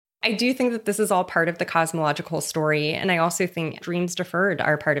I do think that this is all part of the cosmological story. And I also think dreams deferred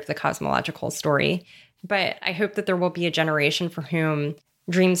are part of the cosmological story. But I hope that there will be a generation for whom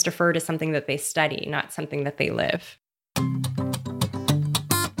dreams deferred is something that they study, not something that they live.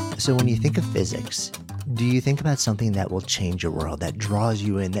 So when you think of physics, do you think about something that will change your world, that draws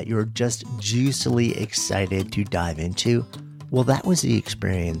you in, that you're just juicily excited to dive into? Well, that was the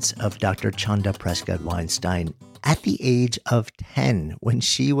experience of Dr. Chanda Prescod-Weinstein at the age of 10 when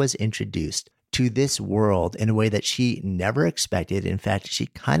she was introduced to this world in a way that she never expected. In fact, she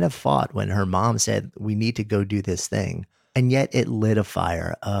kind of fought when her mom said, we need to go do this thing. And yet it lit a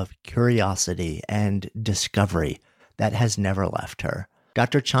fire of curiosity and discovery that has never left her.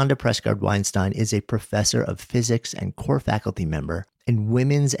 Dr. Chanda Prescod-Weinstein is a professor of physics and core faculty member in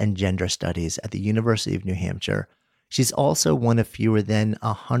women's and gender studies at the University of New Hampshire. She's also one of fewer than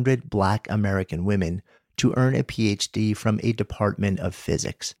 100 Black American women to earn a PhD from a department of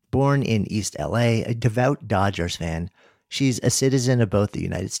physics. Born in East LA, a devout Dodgers fan, she's a citizen of both the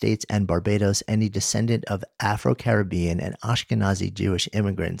United States and Barbados and a descendant of Afro-Caribbean and Ashkenazi Jewish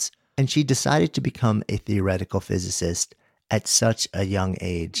immigrants. And she decided to become a theoretical physicist at such a young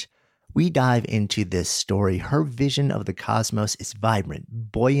age. We dive into this story. Her vision of the cosmos is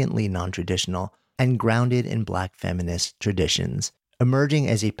vibrant, buoyantly non-traditional, and grounded in Black feminist traditions. Emerging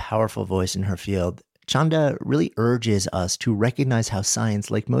as a powerful voice in her field, Chanda really urges us to recognize how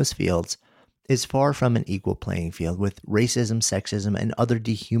science, like most fields, is far from an equal playing field, with racism, sexism, and other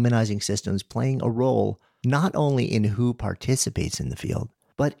dehumanizing systems playing a role not only in who participates in the field,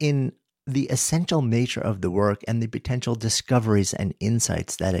 but in the essential nature of the work and the potential discoveries and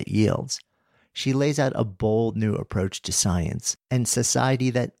insights that it yields. She lays out a bold new approach to science and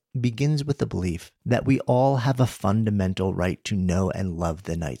society that begins with the belief that we all have a fundamental right to know and love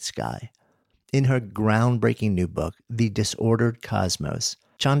the night sky. In her groundbreaking new book, The Disordered Cosmos,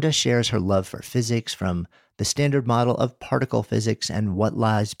 Chanda shares her love for physics, from the standard model of particle physics and what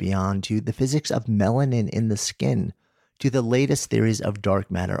lies beyond to the physics of melanin in the skin, to the latest theories of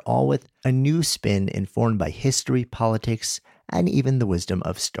dark matter, all with a new spin informed by history, politics, and even the wisdom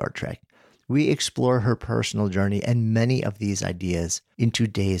of Star Trek. We explore her personal journey and many of these ideas in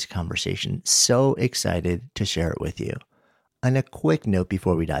today's conversation. So excited to share it with you. And a quick note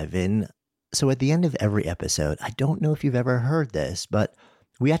before we dive in. So at the end of every episode, I don't know if you've ever heard this, but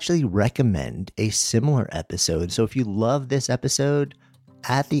we actually recommend a similar episode. So if you love this episode,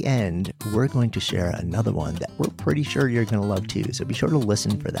 at the end, we're going to share another one that we're pretty sure you're going to love too, so be sure to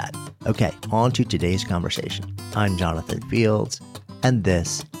listen for that. Okay, on to today's conversation. I'm Jonathan Fields, and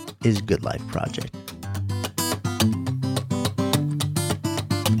this is Good Life Project.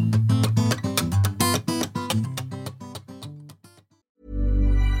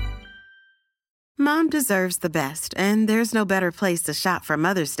 Mom deserves the best, and there's no better place to shop for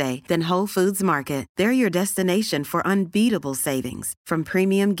Mother's Day than Whole Foods Market. They're your destination for unbeatable savings, from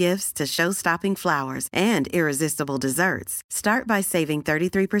premium gifts to show-stopping flowers and irresistible desserts. Start by saving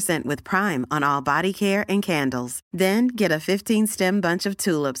 33% with Prime on all body care and candles. Then get a 15-stem bunch of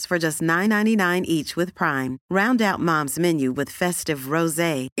tulips for just $9.99 each with Prime. Round out Mom's menu with festive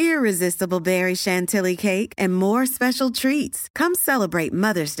rosé, irresistible berry chantilly cake, and more special treats. Come celebrate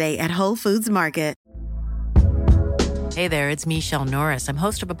Mother's Day at Whole Foods Market. Hey there, it's Michelle Norris. I'm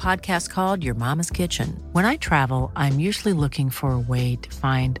host of a podcast called Your Mama's Kitchen. When I travel, I'm usually looking for a way to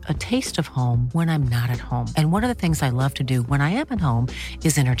find a taste of home when I'm not at home. And one of the things I love to do when I am at home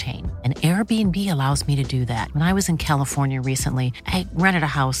is entertain. And Airbnb allows me to do that. When I was in California recently, I rented a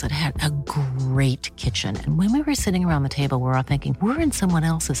house that had a great kitchen. And when we were sitting around the table, we were all thinking, we're in someone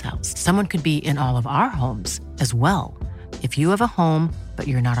else's house. Someone could be in all of our homes as well. If you have a home, but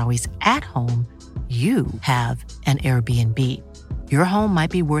you're not always at home, you have an Airbnb. Your home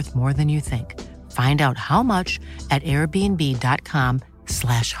might be worth more than you think. Find out how much at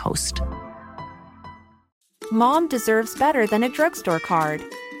airbnb.com/host. Mom deserves better than a drugstore card.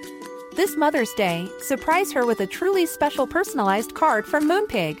 This Mother's Day, surprise her with a truly special personalized card from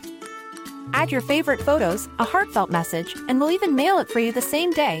Moonpig. Add your favorite photos, a heartfelt message, and we'll even mail it for you the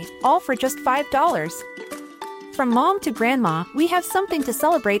same day, all for just $5. From mom to grandma, we have something to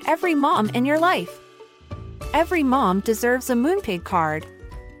celebrate every mom in your life. Every mom deserves a Moonpig card.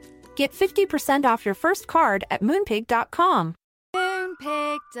 Get 50% off your first card at Moonpig.com.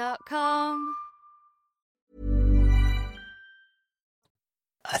 Moonpig.com.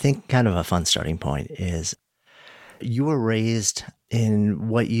 I think kind of a fun starting point is you were raised in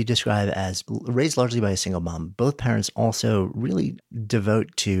what you describe as raised largely by a single mom. Both parents also really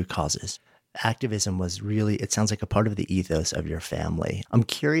devote to causes. Activism was really, it sounds like, a part of the ethos of your family. I'm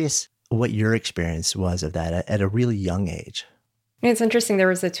curious what your experience was of that at a really young age. It's interesting. There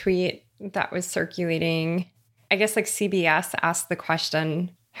was a tweet that was circulating. I guess like CBS asked the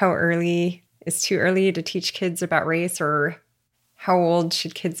question, how early is too early to teach kids about race, or how old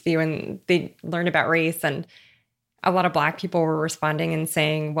should kids be when they learn about race? And a lot of Black people were responding and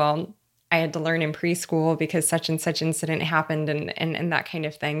saying, well, I had to learn in preschool because such and such incident happened and that kind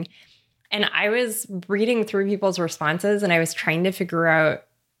of thing. And I was reading through people's responses and I was trying to figure out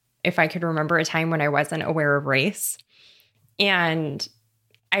if I could remember a time when I wasn't aware of race. And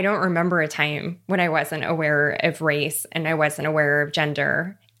I don't remember a time when I wasn't aware of race and I wasn't aware of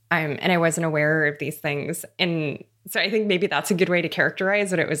gender, and I wasn't aware of these things. And so I think maybe that's a good way to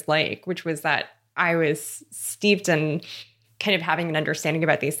characterize what it was like, which was that I was steeped in kind of having an understanding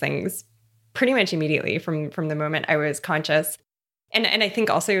about these things pretty much immediately from the moment I was conscious. And I think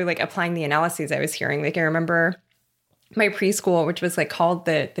also like applying the analyses I was hearing, like I remember my preschool, which was like called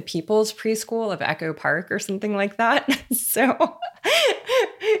the People's Preschool of Echo Park or something like that. So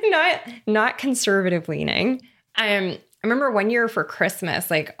not conservative leaning. I remember one year for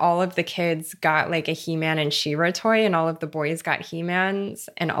Christmas, like all of the kids got like a He-Man and She-Ra toy, and all of the boys got He-Mans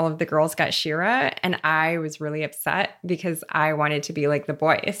and all of the girls got She-Ra. And I was really upset because I wanted to be like the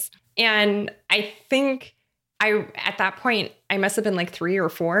boys. And I think at that point, I must have been like 3 or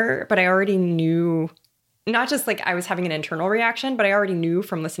 4, but I already knew, not just like I was having an internal reaction, but I already knew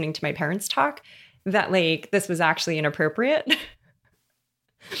from listening to my parents talk that like this was actually inappropriate.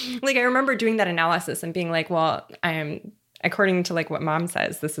 Like I remember doing that analysis and being like, well, according to like what mom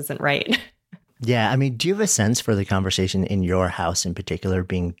says, this isn't right. Yeah. I mean, do you have a sense for the conversation in your house in particular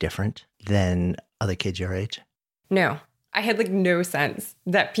being different than other kids your age? No. I had like no sense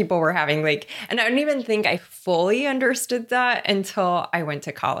that people were having like, and I don't even think I fully understood that until I went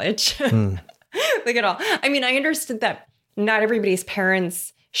to college. Like at all. I mean, I understood that not everybody's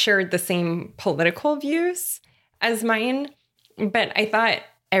parents shared the same political views as mine, but I thought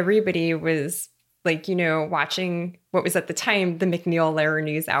everybody was like, you know, watching what was at the time the McNeil-Lehrer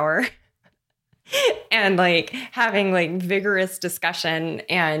NewsHour and like having like vigorous discussion,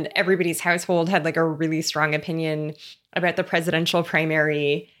 and everybody's household had like a really strong opinion about the presidential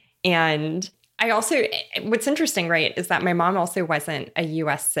primary. And I also, what's interesting, right, is that my mom also wasn't a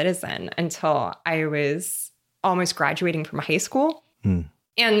US citizen until I was almost graduating from high school.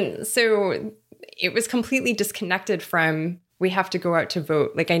 And so it was completely disconnected from, we have to go out to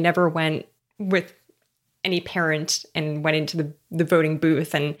vote. Like I never went with any parent and went into the voting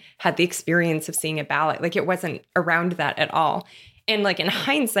booth and had the experience of seeing a ballot. Like it wasn't around that at all. And like in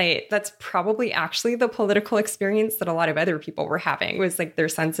hindsight, that's probably actually the political experience that a lot of other people were having, was like their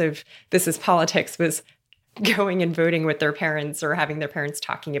sense of this is politics was going and voting with their parents or having their parents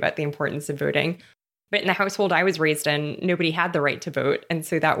talking about the importance of voting. But in the household I was raised in, nobody had the right to vote. And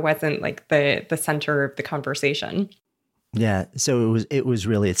so that wasn't like the center of the conversation. Yeah. So it was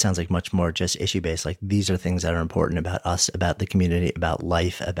really, it sounds like much more just issue based. Like these are things that are important about us, about the community, about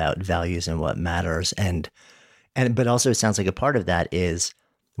life, about values and what matters. But also it sounds like a part of that is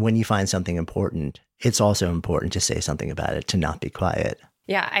when you find something important, it's also important to say something about it, to not be quiet.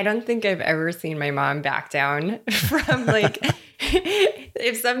 Yeah, I don't think I've ever seen my mom back down from like,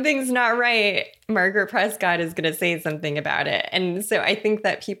 if something's not right, Margaret Prescott is going to say something about it. And so I think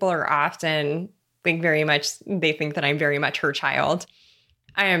that people are often like very much, they think that I'm very much her child.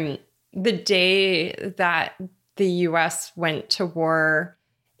 The day that the US went to war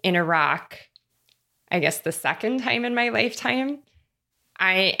in Iraq, I guess the second time in my lifetime,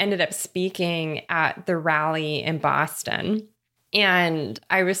 I ended up speaking at the rally in Boston. And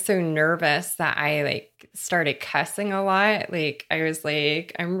I was so nervous that I like started cussing a lot. Like I was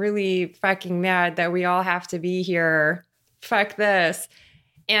like, I'm really fucking mad that we all have to be here. Fuck this.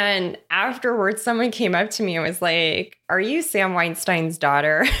 And afterwards, someone came up to me and was like, are you Sam Weinstein's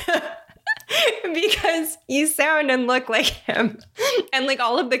daughter? Because you sound and look like him. And like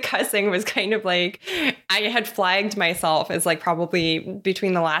all of the cussing was kind of like, I had flagged myself as like probably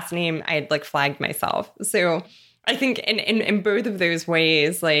between the last name, I had like flagged myself. So I think in both of those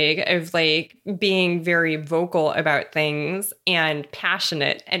ways, like of like being very vocal about things and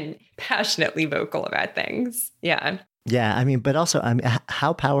passionately vocal about things. Yeah. Yeah. I mean, but also, I mean,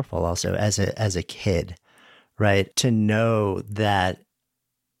 how powerful also as a kid, right? To know that,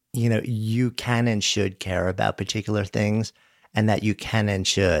 you know, you can and should care about particular things, and that you can and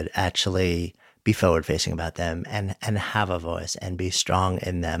should actually be forward facing about them and have a voice and be strong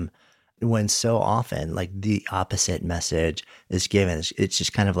in them, when so often like the opposite message is given. It's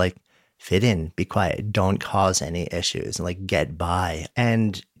just kind of like fit in, be quiet, don't cause any issues, and like get by.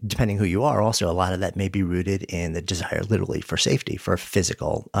 And depending who you are, also a lot of that may be rooted in the desire literally for safety, for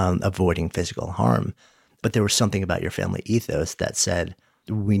physical, avoiding physical harm. but there was something about your family ethos that said,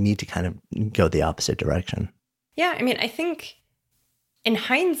 we need to kind of go the opposite direction. Yeah. I mean, I think in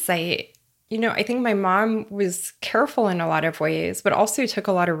hindsight, I think my mom was careful in a lot of ways, but also took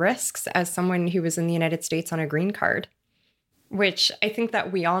a lot of risks as someone who was in the United States on a green card, which I think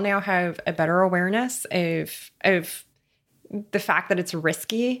that we all now have a better awareness of the fact that it's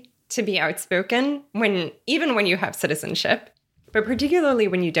risky to be outspoken even when you have citizenship, but particularly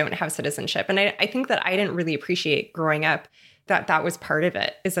when you don't have citizenship. And I think that I didn't really appreciate growing up that was part of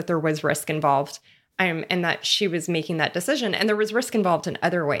it, is that there was risk involved, and that she was making that decision. And there was risk involved in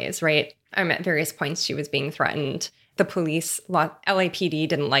other ways, right? At various points, she was being threatened. The police, LAPD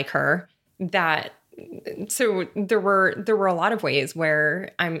didn't like her. So there were a lot of ways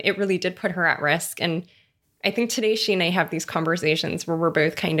where it really did put her at risk. And I think today she and I have these conversations where we're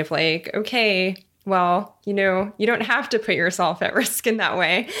both kind of like, okay, well, you don't have to put yourself at risk in that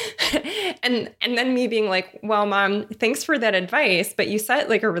way. and then me being like, well, Mom, thanks for that advice, but you set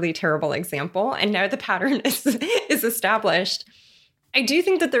like a really terrible example. And now the pattern is established. I do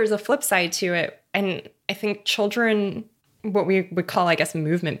think that there's a flip side to it. And I think children, what we would call, I guess,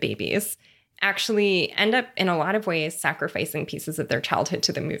 movement babies, actually end up in a lot of ways sacrificing pieces of their childhood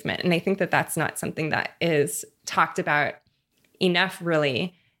to the movement. And I think that that's not something that is talked about enough,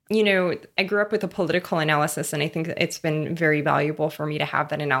 really. I grew up with a political analysis, and I think it's been very valuable for me to have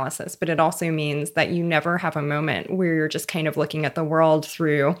that analysis. But it also means that you never have a moment where you're just kind of looking at the world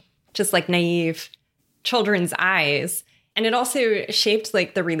through just like naive children's eyes. And it also shaped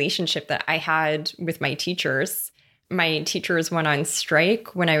like the relationship that I had with my teachers. My teachers went on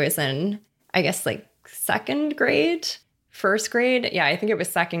strike when I was in, I guess, like second grade, first grade. Yeah, I think it was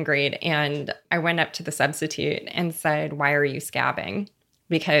second grade. And I went up to the substitute and said, "Why are you scabbing?"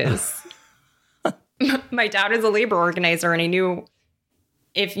 Because my dad is a labor organizer, and I knew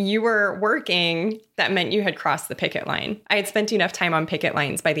if you were working, that meant you had crossed the picket line. I had spent enough time on picket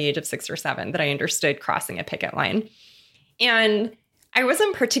lines by the age of 6 or 7 that I understood crossing a picket line. And I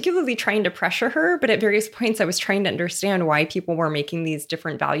wasn't particularly trying to pressure her, but at various points I was trying to understand why people were making these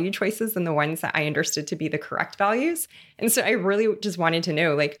different value choices than the ones that I understood to be the correct values. And so I really just wanted to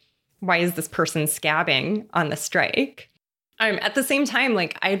know, like, why is this person scabbing on the strike? At the same time,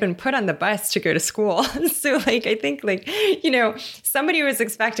 like, I had been put on the bus to go to school. So, like, I think, like, somebody was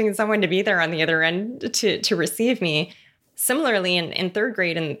expecting someone to be there on the other end to receive me. Similarly, in third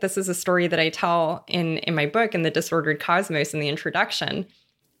grade, and this is a story that I tell in my book, in The Disordered Cosmos, in the introduction,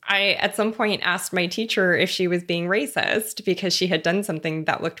 I, at some point, asked my teacher if she was being racist because she had done something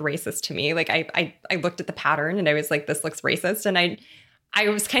that looked racist to me. Like, I looked at the pattern and I was like, this looks racist. And I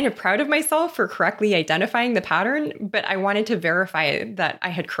was kind of proud of myself for correctly identifying the pattern, but I wanted to verify that I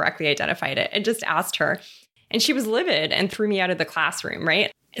had correctly identified it. I just asked her, and she was livid and threw me out of the classroom, right?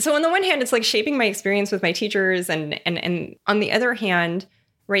 So on the one hand, it's like shaping my experience with my teachers. And on the other hand,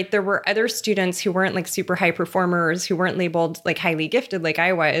 right, there were other students who weren't like super high performers, who weren't labeled like highly gifted like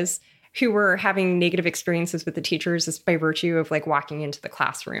I was, who were having negative experiences with the teachers just by virtue of like walking into the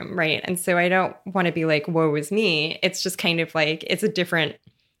classroom, right? And so I don't want to be like, woe is me. It's just kind of like, it's a different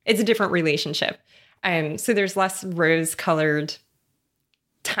relationship. So there's less rose-colored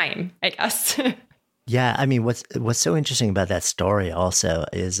time, I guess. Yeah, I mean, what's so interesting about that story also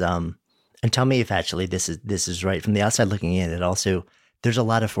is, and tell me if actually this is right. From the outside looking in, it also, there's a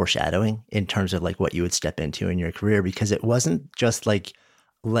lot of foreshadowing in terms of like what you would step into in your career, because it wasn't just like,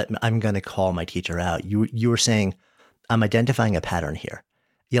 I'm going to call my teacher out. You were saying, I'm identifying a pattern here.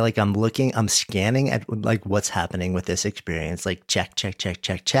 Yeah, like I'm scanning at like what's happening with this experience, like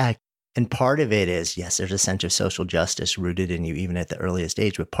check. And part of it is, yes, there's a sense of social justice rooted in you even at the earliest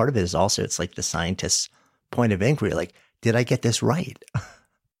age. But part of it is also, it's like the scientist's point of inquiry. Like, did I get this right?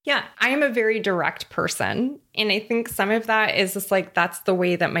 Yeah, I am a very direct person. And I think some of that is just like, that's the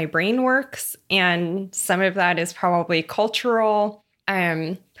way that my brain works. And some of that is probably cultural.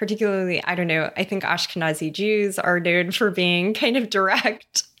 Particularly, I don't know, I think Ashkenazi Jews are known for being kind of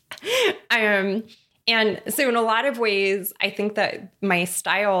direct. And so in a lot of ways, I think that my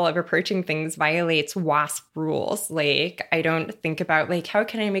style of approaching things violates WASP rules. Like, I don't think about like, how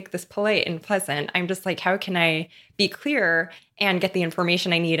can I make this polite and pleasant? I'm just like, how can I be clear and get the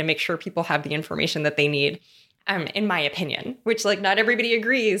information I need and make sure people have the information that they need? In my opinion, which like not everybody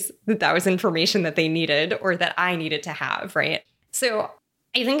agrees that was information that they needed or that I needed to have, right? So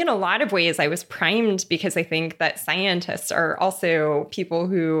I think in a lot of ways I was primed, because I think that scientists are also people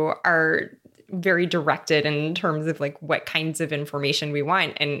who are very directed in terms of like what kinds of information we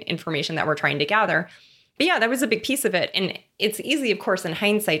want and information that we're trying to gather. But yeah, that was a big piece of it. And it's easy, of course, in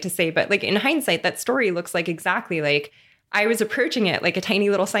hindsight to say, but like in hindsight, that story looks like exactly like I was approaching it like a tiny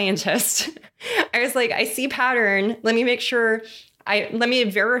little scientist. I was like, I see pattern. Let me make sure let me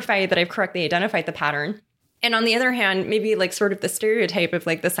verify that I've correctly identified the pattern. And on the other hand, maybe like sort of the stereotype of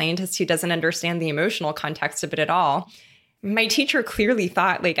like the scientist who doesn't understand the emotional context of it at all. My teacher clearly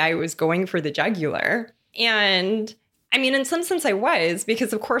thought like I was going for the jugular. And I mean, in some sense I was,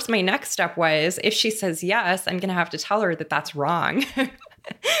 because of course my next step was, if she says yes, I'm going to have to tell her that that's wrong.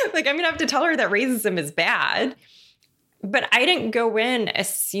 Like I'm going to have to tell her that racism is bad. But I didn't go in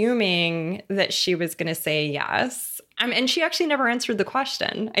assuming that she was going to say yes. And she actually never answered the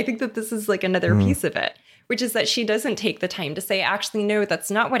question. I think that this is like another piece of it, which is that she doesn't take the time to say, actually, no,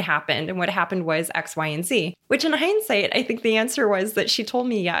 that's not what happened. And what happened was X, Y, and Z, which in hindsight, I think the answer was that she told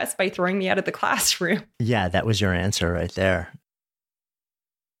me yes by throwing me out of the classroom. Yeah, that was your answer right there.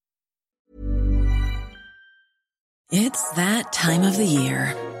 It's that time of the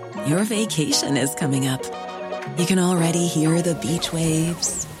year. Your vacation is coming up. You can already hear the beach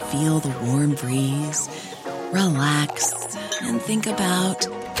waves, feel the warm breeze, relax, and think about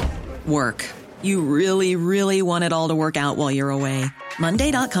work. You really, really want it all to work out while you're away.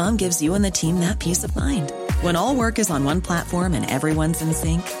 Monday.com gives you and the team that peace of mind. When all work is on one platform and everyone's in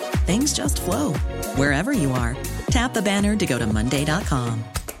sync, things just flow. Wherever you are, tap the banner to go to Monday.com.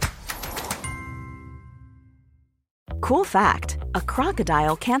 Cool fact, a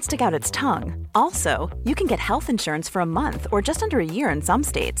crocodile can't stick out its tongue. Also, you can get health insurance for a month or just under a year in some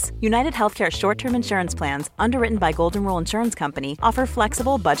states. United Healthcare short-term insurance plans, underwritten by Golden Rule Insurance Company, offer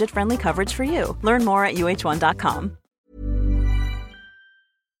flexible, budget-friendly coverage for you. Learn more at uh1.com.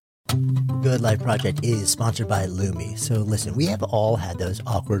 Good Life Project is sponsored by Lumi. So listen, we have all had those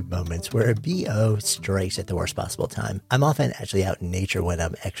awkward moments where a BO strikes at the worst possible time. I'm often actually out in nature when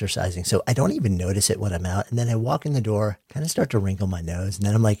I'm exercising, so I don't even notice it when I'm out. And then I walk in the door, kind of start to wrinkle my nose, and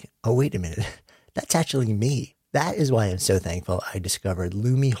then I'm like, oh, wait a minute, that's actually me. That is why I'm so thankful I discovered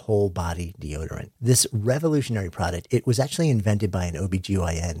Lumi Whole Body Deodorant. This revolutionary product, it was actually invented by an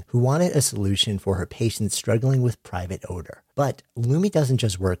OBGYN who wanted a solution for her patients struggling with private odor. But Lumi doesn't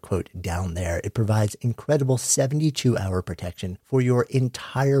just work, quote, down there. It provides incredible 72-hour protection for your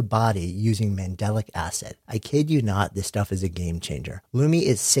entire body using mandelic acid. I kid you not, this stuff is a game changer. Lumi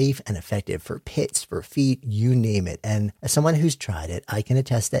is safe and effective for pits, for feet, you name it. And as someone who's tried it, I can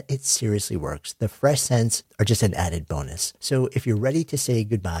attest that it seriously works. The fresh scents are just an added bonus. So if you're ready to say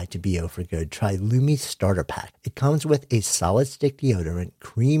goodbye to BO for good, try Lumi's Starter Pack. It comes with a solid stick deodorant,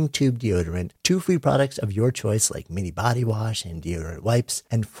 cream tube deodorant, 2 free products of your choice like mini body wash and deodorant wipes,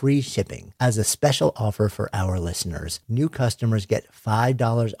 and free shipping. As a special offer for our listeners, new customers get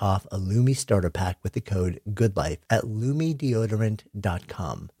 $5 off a Lumi Starter Pack with the code GOODLIFE at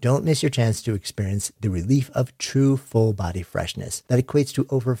LumiDeodorant.com. Don't miss your chance to experience the relief of true full body freshness that equates to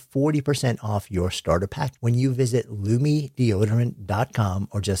over 40% off your starter pack when you visit LumiDeodorant.com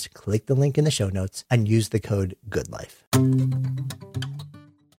or just click the link in the show notes and use the code GOODLIFE.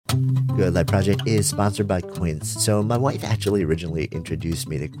 Good Life Project is sponsored by Quince. So my wife actually originally introduced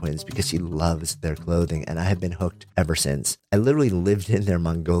me to Quince because she loves their clothing, and I have been hooked ever since. I literally lived in their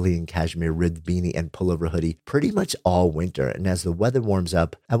Mongolian cashmere ribbed beanie and pullover hoodie pretty much all winter, and as the weather warms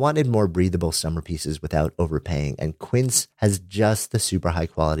up, I wanted more breathable summer pieces without overpaying, and Quince has just the super high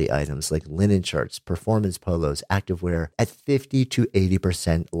quality items like linen shirts, performance polos, activewear at 50 to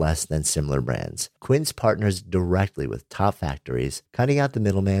 80% less than similar brands. Quince partners directly with top factories, cutting out the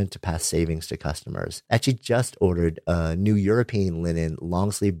middleman to pass savings to customers. Actually just ordered a new European linen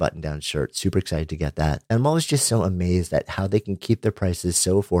long sleeve button down shirt. Super excited to get that. And I'm always just so amazed at how they can keep their prices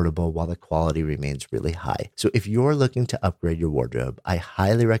so affordable while the quality remains really high. So if you're looking to upgrade your wardrobe, I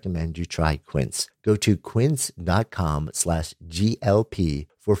highly recommend you try Quince. Go to quince.com/GLP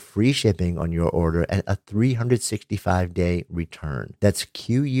for free shipping on your order and a 365-day return. That's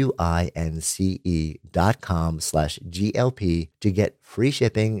QUINCE.com/GLP to get free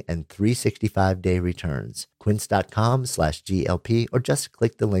shipping and 365-day returns. Quince.com/GLP or just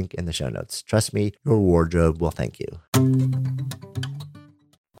click the link in the show notes. Trust me, your wardrobe will thank you.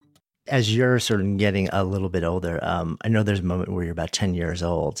 As you're sort of getting a little bit older, I know there's a moment where you're about 10 years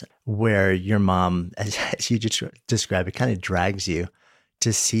old where your mom, as you just described, it kind of drags you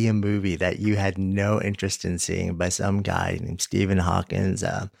to see a movie that you had no interest in seeing by some guy named Stephen Hawkins,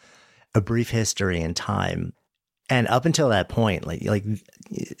 A Brief History in Time. And up until that point, like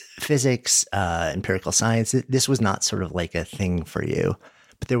physics, empirical science, this was not sort of like a thing for you.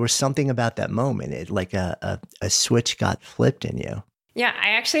 But there was something about that moment. It like a switch got flipped in you. Yeah, I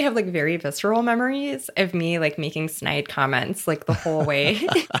actually have like very visceral memories of me like making snide comments like the whole way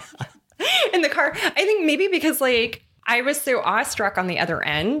in the car. I think maybe because like I was so awestruck on the other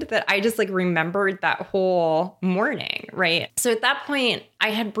end that I just like remembered that whole morning, right? So at that point,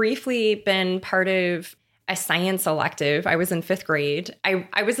 I had briefly been part of a science elective. I was in 5th grade.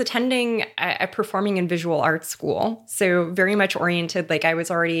 I was attending a performing and visual arts school. So very much oriented, like I was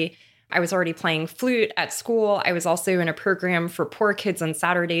already playing flute at school. I was also in a program for poor kids on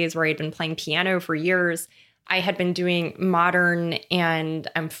Saturdays where I'd been playing piano for years. I had been doing modern and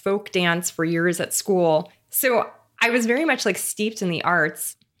folk dance for years at school. So I was very much like steeped in the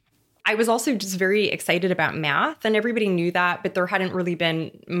arts. I was also just very excited about math, and everybody knew that, but there hadn't really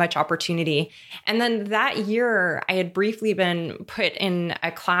been much opportunity. And then that year, I had briefly been put in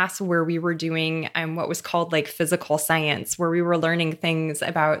a class where we were doing what was called like physical science, where we were learning things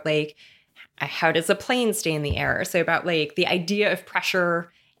about like, how does a plane stay in the air? So about like the idea of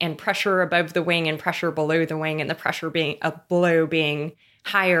pressure and pressure above the wing and pressure below the wing, and the pressure being below being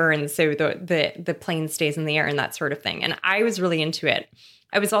higher. And so the plane stays in the air and that sort of thing. And I was really into it.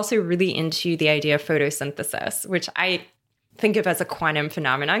 I was also really into the idea of photosynthesis, which I think of as a quantum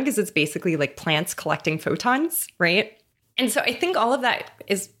phenomenon because it's basically like plants collecting photons, right? And so I think all of that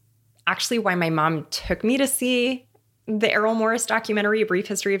is actually why my mom took me to see the Errol Morris documentary, A Brief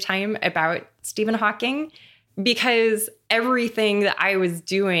History of Time, about Stephen Hawking, because everything that I was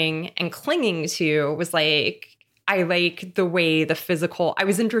doing and clinging to was like, I like the way I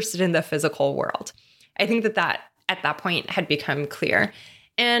was interested in the physical world. I think that at that point had become clear.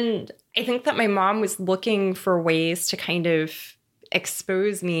 And I think that my mom was looking for ways to kind of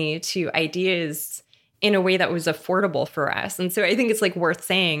expose me to ideas in a way that was affordable for us. And so I think it's like worth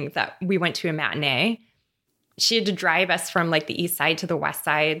saying that we went to a matinee. She had to drive us from like the east side to the west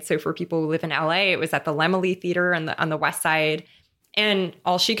side. So for people who live in LA, it was at the Laemmle Theater on the west side. And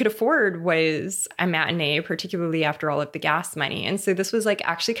all she could afford was a matinee, particularly after all of the gas money. And so this was like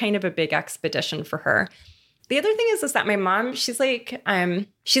actually kind of a big expedition for her. The other thing is that my mom, she's like,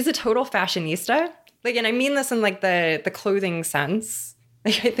 she's a total fashionista. Like, and I mean this in like the clothing sense.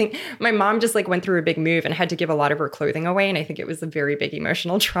 Like, I think my mom just like went through a big move and had to give a lot of her clothing away. And I think it was a very big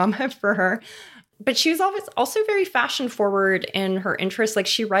emotional trauma for her. But she was always also very fashion forward in her interests. Like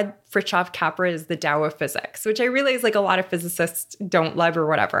she read Fritjof Capra's The Tao of Physics, which I realize like a lot of physicists don't love or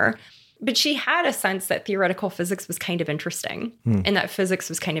whatever. But she had a sense that theoretical physics was kind of interesting and that physics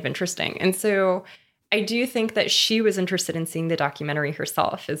was kind of interesting. And so I do think that she was interested in seeing the documentary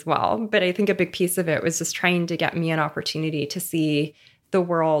herself as well. But I think a big piece of it was just trying to get me an opportunity to see the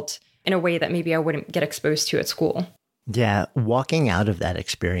world in a way that maybe I wouldn't get exposed to at school. Yeah. Walking out of that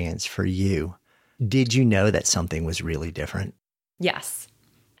experience for you, did you know that something was really different? Yes.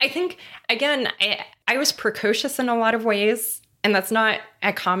 I think, again, I was precocious in a lot of ways, and that's not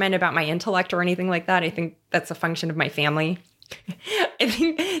a comment about my intellect or anything like that. I think that's a function of my family. I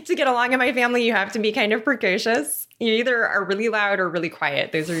think to get along in my family, you have to be kind of precocious. You either are really loud or really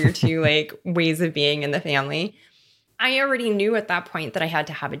quiet. Those are your two like ways of being in the family. I already knew at that point that I had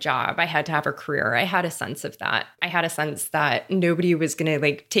to have a job. I had to have a career. I had a sense of that. I had a sense that nobody was going to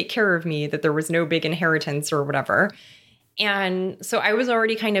like take care of me, that there was no big inheritance or whatever. And so I was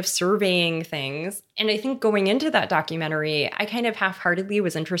already kind of surveying things. And I think going into that documentary, I kind of half-heartedly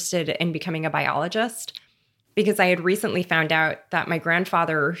was interested in becoming a biologist because I had recently found out that my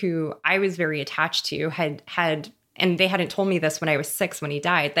grandfather, who I was very attached to, had, and they hadn't told me this when I was 6 when he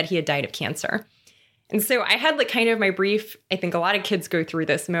died, that he had died of cancer. And so I had like kind of my brief, I think a lot of kids go through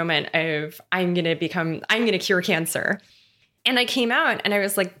this moment of I'm going to cure cancer. And I came out and I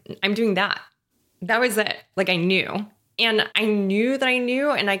was like, I'm doing that. That was it. Like I knew. And I knew that I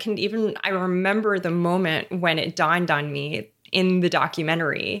knew. And I remember the moment when it dawned on me in the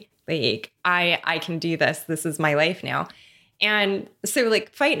documentary, like I can do this. This is my life now. And so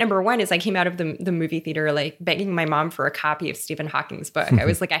like fight number one is I came out of the movie theater, like begging my mom for a copy of Stephen Hawking's book. I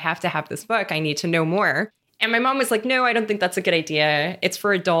was like, I have to have this book. I need to know more. And my mom was like, no, I don't think that's a good idea. It's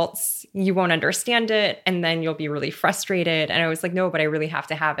for adults. You won't understand it. And then you'll be really frustrated. And I was like, no, but I really have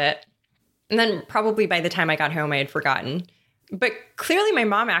to have it. And then probably by the time I got home, I had forgotten. But clearly my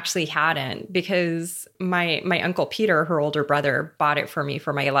mom actually hadn't because my Uncle Peter, her older brother, bought it for me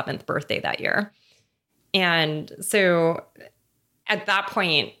for my 11th birthday that year. And so at that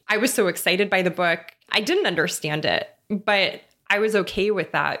point, I was so excited by the book. I didn't understand it, but I was okay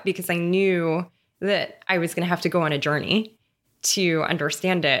with that because I knew that I was going to have to go on a journey to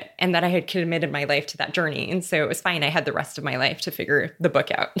understand it and that I had committed my life to that journey. And so it was fine. I had the rest of my life to figure the book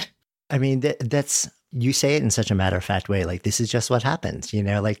out. I mean, that's, you say it in such a matter-of-fact way, like this is just what happens, you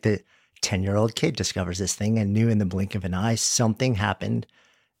know, like the 10-year-old kid discovers this thing and knew in the blink of an eye something happened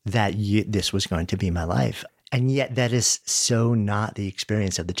that this was going to be my life. And yet that is so not the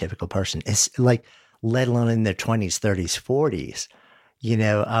experience of the typical person. It's like let alone in their 20s, 30s, 40s.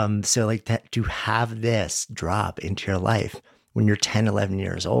 So like that, to have this drop into your life when you're 10, 11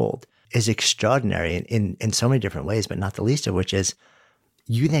 years old is extraordinary in so many different ways, but not the least of which is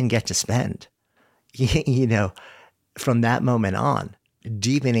you then get to spend, from that moment on,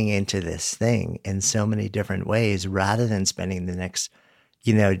 deepening into this thing in so many different ways rather than spending the next,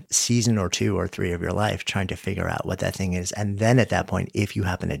 season or 2 or 3 of your life trying to figure out what that thing is. And then at that point, if you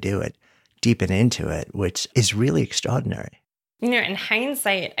happen to do it, deepen into it, which is really extraordinary. In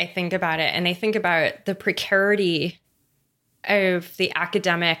hindsight, I think about it and I think about the precarity of the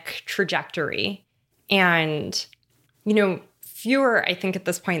academic trajectory. And, fewer, I think at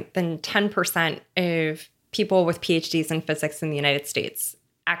this point, than 10% of people with PhDs in physics in the United States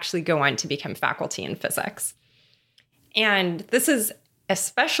actually go on to become faculty in physics. And this is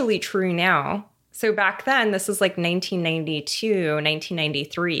especially true now. So back then, this is like 1992,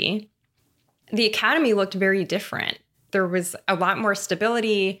 1993. The academy looked very different. There was a lot more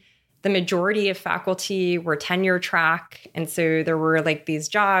stability. The majority of faculty were tenure track. And so there were like these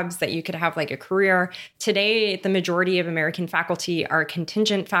jobs that you could have like a career. Today, the majority of American faculty are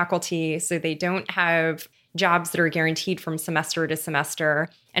contingent faculty. So they don't have jobs that are guaranteed from semester to semester.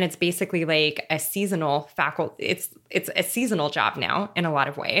 And it's basically like a seasonal faculty. It's a seasonal job now in a lot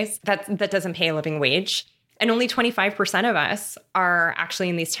of ways that doesn't pay a living wage. And only 25% of us are actually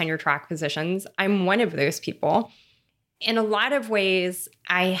in these tenure track positions. I'm one of those people. In a lot of ways,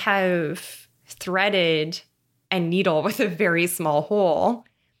 I have threaded a needle with a very small hole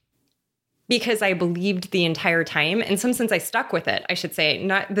because I believed the entire time. In some sense, I stuck with it. I should say,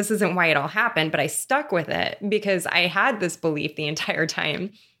 this isn't why it all happened, but I stuck with it because I had this belief the entire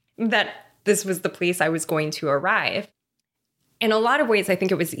time that this was the place I was going to arrive. In a lot of ways, I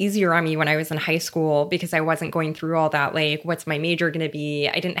think it was easier on me when I was in high school because I wasn't going through all that, like, what's my major going to be?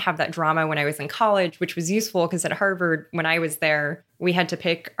 I didn't have that drama when I was in college, which was useful because at Harvard, when I was there, we had to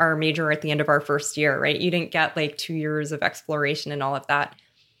pick our major at the end of our first year, right? You didn't get like 2 years of exploration and all of that.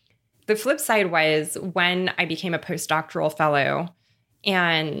 The flip side was when I became a postdoctoral fellow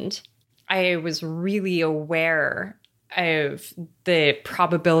and I was really aware of the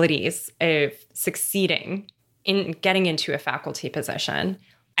probabilities of succeeding in getting into a faculty position,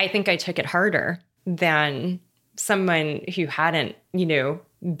 I think I took it harder than someone who hadn't,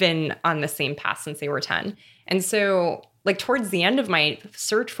 been on the same path since they were 10. And so, like, towards the end of my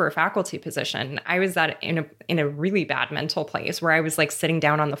search for a faculty position, I was in a really bad mental place where I was like sitting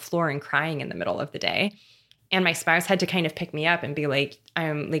down on the floor and crying in the middle of the day. And my spouse had to kind of pick me up and be like,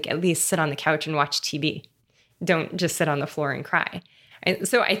 at least sit on the couch and watch TV. Don't just sit on the floor and cry. And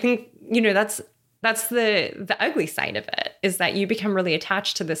so I think, that's the ugly side of it, is that you become really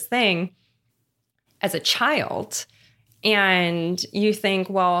attached to this thing as a child. And you think,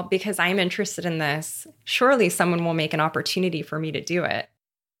 well, because I'm interested in this, surely someone will make an opportunity for me to do it.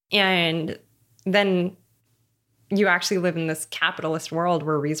 And then you actually live in this capitalist world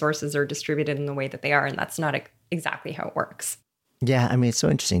where resources are distributed in the way that they are. And that's not exactly how it works. Yeah, I mean, it's so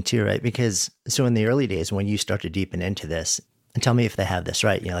interesting too, right? Because so in the early days, when you start to deepen into this, and tell me if they have this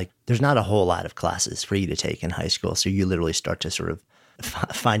right, there's not a whole lot of classes for you to take in high school. So you literally start to sort of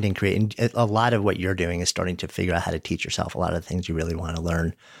find and create. And a lot of what you're doing is starting to figure out how to teach yourself a lot of the things you really want to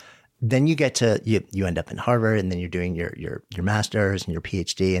learn. Then you get to, you end up in Harvard, and then you're doing your master's and your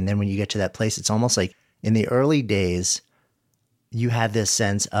PhD. And then when you get to that place, it's almost like in the early days, you have this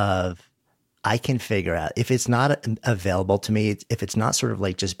sense of, I can figure out, if it's not available to me, if it's not sort of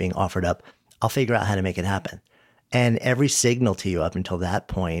like just being offered up, I'll figure out how to make it happen. And every signal to you up until that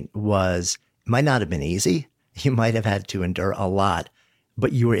point might not have been easy. You might have had to endure a lot,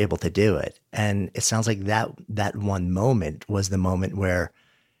 but you were able to do it. And it sounds like that one moment was the moment where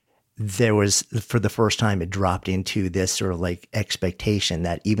there was, for the first time, it dropped into this sort of like expectation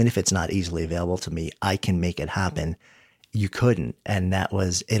that even if it's not easily available to me, I can make it happen. You couldn't. And that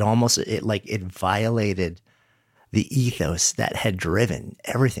was, it violated the ethos that had driven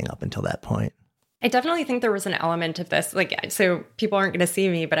everything up until that point. I definitely think there was an element of this, so people aren't going to see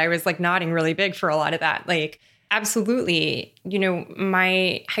me, but I was like nodding really big for a lot of that. Like, absolutely.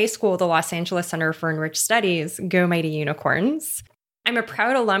 My high school, the Los Angeles Center for Enriched Studies, Go Mighty Unicorns. I'm a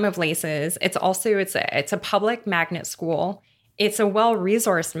proud alum of LACES. It's a public magnet school. It's a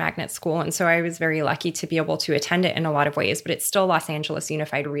well-resourced magnet school. And so I was very lucky to be able to attend it in a lot of ways, but it's still Los Angeles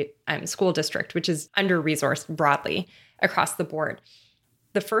Unified School District, which is under-resourced broadly across the board.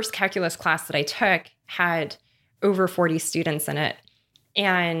 The first calculus class that I took had over 40 students in it.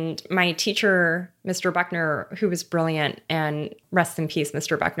 And my teacher, Mr. Buckner, who was brilliant, and rest in peace,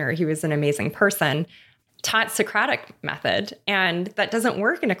 Mr. Buckner, he was an amazing person. taught Socratic method, and that doesn't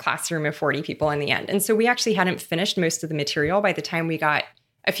work in a classroom of 40 people in the end. And so we actually hadn't finished most of the material by the time we got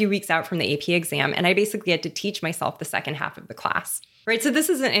a few weeks out from the AP exam. And I basically had to teach myself the second half of the class, right? So this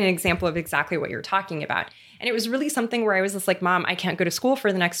is an example of exactly what you're talking about. And it was really something where I was just like, Mom, I can't go to school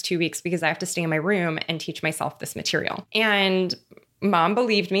for the next 2 weeks because I have to stay in my room and teach myself this material. And Mom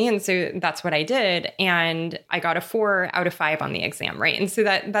believed me. And so that's what I did. And I got a 4 out of 5 on the exam, right? And so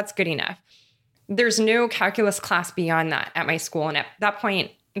that's good enough. There's no calculus class beyond that at my school. And at that point,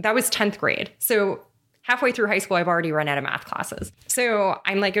 that was 10th grade. So halfway through high school, I've already run out of math classes. So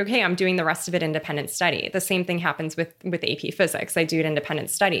I'm like, okay, I'm doing the rest of it independent study. The same thing happens with AP Physics. I do it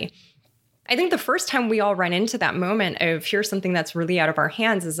independent study. I think the first time we all run into that moment of here's something that's really out of our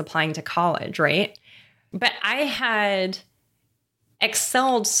hands is applying to college, right? But I had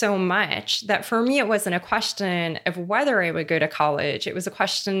excelled so much that for me, it wasn't a question of whether I would go to college. It was a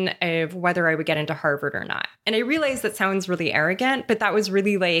question of whether I would get into Harvard or not. And I realize that sounds really arrogant, but that was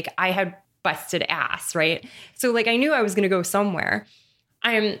really like I had busted ass, right? So like I knew I was going to go somewhere.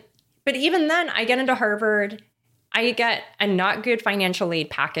 But even then, I get into Harvard. I get a not good financial aid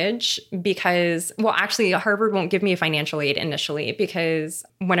package because, well, actually, Harvard won't give me a financial aid initially because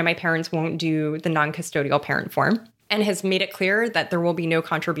one of my parents won't do the non-custodial parent form and has made it clear that there will be no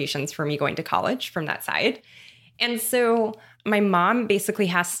contributions for me going to college from that side. And so my mom basically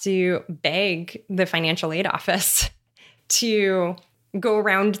has to beg the financial aid office to go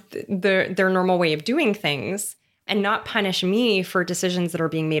around their normal way of doing things and not punish me for decisions that are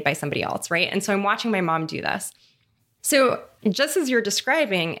being made by somebody else, right? And so I'm watching my mom do this. So just as you're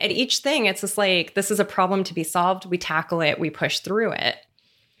describing, at each thing, it's just like, this is a problem to be solved. We tackle it. We push through it.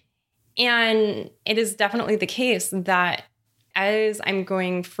 And it is definitely the case that as I'm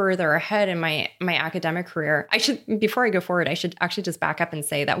going further ahead in my academic career, before I go forward, I should actually just back up and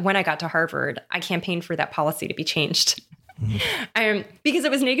say that when I got to Harvard, I campaigned for that policy to be changed. Mm-hmm. Because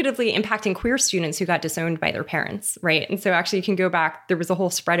it was negatively impacting queer students who got disowned by their parents, right? And so actually you can go back, there was a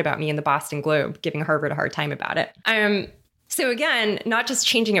whole spread about me in the Boston Globe giving Harvard a hard time about it. So again, not just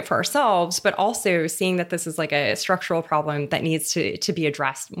changing it for ourselves, but also seeing that this is like a structural problem that needs to be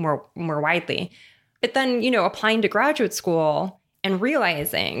addressed more widely. But then, applying to graduate school and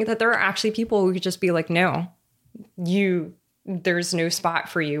realizing that there are actually people who could just be like, no, there's no spot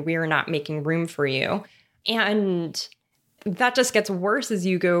for you. We are not making room for you. And that just gets worse as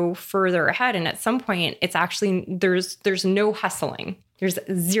you go further ahead. And at some point, it's actually, there's no hustling. There's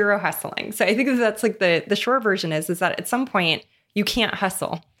zero hustling. So I think that's like the short version is that at some point you can't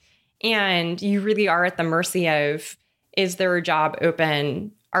hustle and you really are at the mercy of, is there a job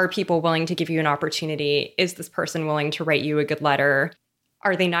open? Are people willing to give you an opportunity? Is this person willing to write you a good letter?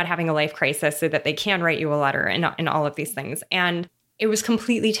 Are they not having a life crisis so that they can write you a letter and all of these things? And it was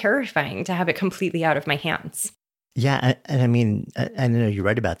completely terrifying to have it completely out of my hands. Yeah. And I mean, I know you're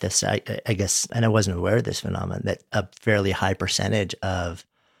right about this. I guess, and I wasn't aware of this phenomenon, that a fairly high percentage of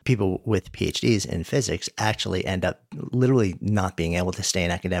people with PhDs in physics actually end up literally not being able to stay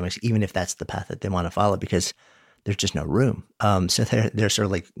in academics, even if that's the path that they want to follow, because there's just no room. So they're sort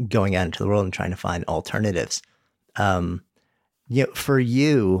of like going out into the world and trying to find alternatives. For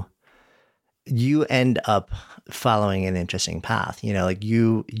you end up following an interesting path. Like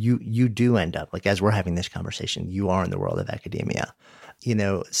you do end up, like as we're having this conversation, you are in the world of academia.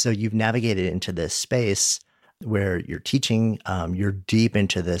 So you've navigated into this space where you're teaching, you're deep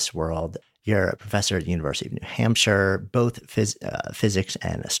into this world. You're a professor at the University of New Hampshire, both physics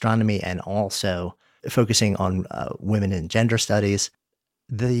and astronomy, and also focusing on women and gender studies.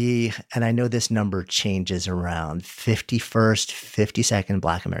 And I know this number changes around 51st, 52nd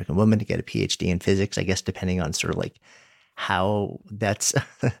Black American woman to get a PhD in physics, I guess, depending on sort of like how that's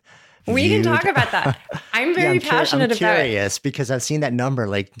We can talk about that. I'm very passionate about it. I'm curious because I've seen that number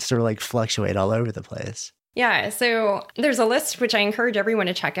like sort of like fluctuate all over the place. Yeah. So there's a list which I encourage everyone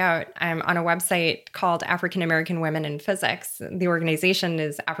to check out. I'm on a website called African American Women in Physics. The organization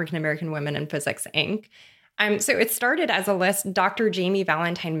is African American Women in Physics, Inc. So it started as a list, Dr. Jamie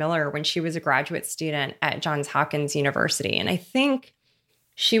Valentine Miller, when she was a graduate student at Johns Hopkins University. And I think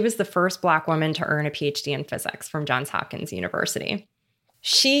she was the first Black woman to earn a PhD in physics from Johns Hopkins University.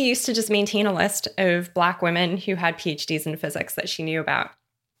 She used to just maintain a list of Black women who had PhDs in physics that she knew about.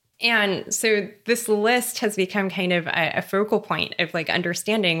 And so this list has become kind of a focal point of like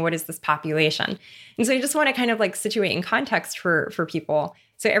understanding what is this population. And so I just want to kind of like situate in context for people.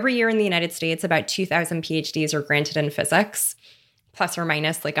 So every year in the United States, about 2,000 PhDs are granted in physics, plus or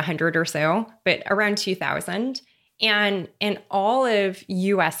minus like 100 or so, but around 2,000. And in all of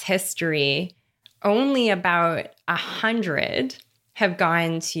US history, only about 100 have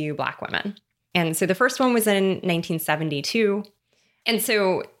gone to Black women. And so the first one was in 1972. And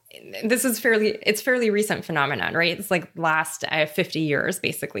so it's fairly recent phenomenon, right? It's like last 50 years,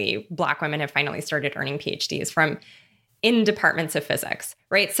 basically, Black women have finally started earning PhDs in departments of physics,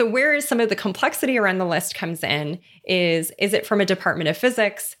 right? So where some of the complexity around the list comes in is it from a department of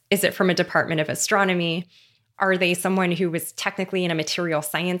physics? Is it from a department of astronomy? Are they someone who was technically in a material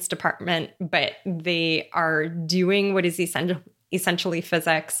science department, but they are doing what is essentially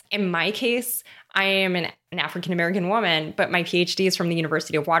physics? In my case, I am an African-American woman, but my PhD is from the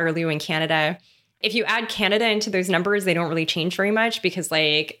University of Waterloo in Canada. If you add Canada into those numbers, they don't really change very much because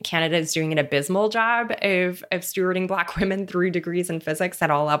like Canada is doing an abysmal job of stewarding Black women through degrees in physics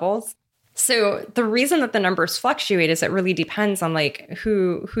at all levels. So the reason that the numbers fluctuate is it really depends on like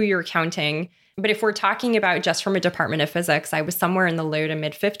who you're counting. But if we're talking about just from a department of physics, I was somewhere in the low to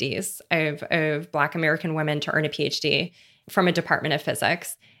mid 50s of Black American women to earn a PhD from a department of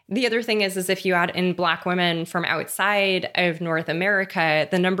physics. The other thing is if you add in Black women from outside of North America,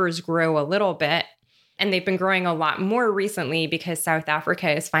 the numbers grow a little bit. And they've been growing a lot more recently because South Africa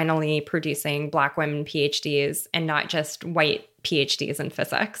is finally producing Black women PhDs and not just white PhDs in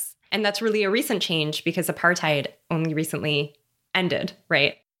physics. And that's really a recent change because apartheid only recently ended,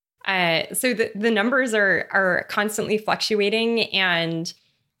 right? So the numbers are constantly fluctuating, and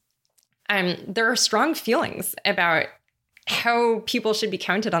there are strong feelings about how people should be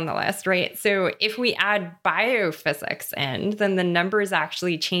counted on the list, right? So if we add biophysics in, then the numbers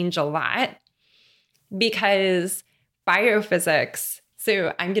actually change a lot because biophysics,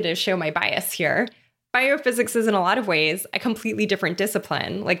 so I'm going to show my bias here. Biophysics is in a lot of ways a completely different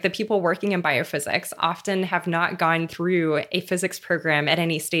discipline. Like the people working in biophysics often have not gone through a physics program at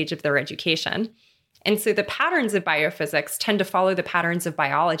any stage of their education. And so the patterns of biophysics tend to follow the patterns of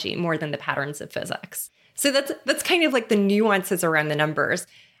biology more than the patterns of physics. So that's kind of like the nuances around the numbers.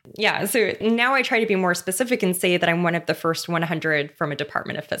 Yeah, so now I try to be more specific and say that I'm one of the first 100 from a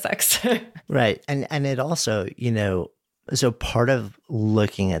department of physics. Right. And it also, so part of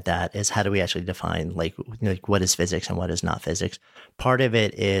looking at that is how do we actually define like what is physics and what is not physics? Part of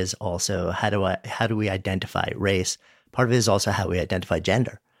it is also how do we identify race? Part of it is also how we identify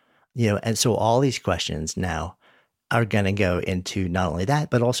gender. And so all these questions now are going to go into not only that,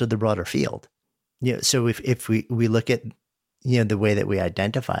 but also the broader field. So if we look at the way that we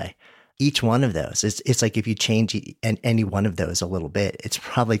identify each one of those, it's like if you change any one of those a little bit, it's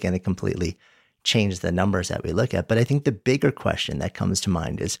probably going to completely change the numbers that we look at. But I think the bigger question that comes to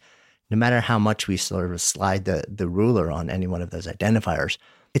mind is no matter how much we sort of slide the ruler on any one of those identifiers,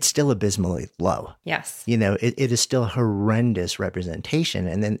 it's still abysmally low. Yes. It is still horrendous representation.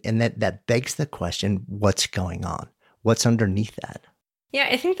 And that begs the question, what's going on? What's underneath that? Yeah,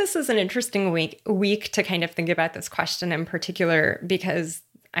 I think this is an interesting week to kind of think about this question in particular, because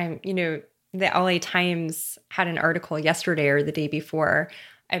the LA Times had an article yesterday or the day before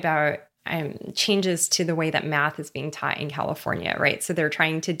about changes to the way that math is being taught in California, right? So they're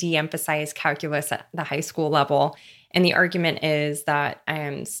trying to de-emphasize calculus at the high school level. And the argument is that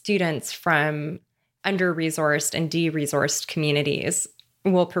students from under-resourced and de-resourced communities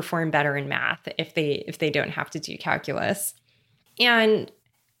will perform better in math if they don't have to do calculus. And,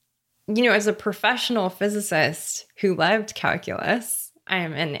 as a professional physicist who loved calculus,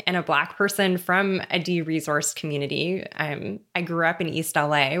 and a Black person from a de-resourced community, I grew up in East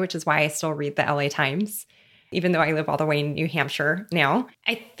LA, which is why I still read the LA Times, even though I live all the way in New Hampshire now.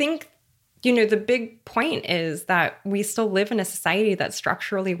 I think, the big point is that we still live in a society that's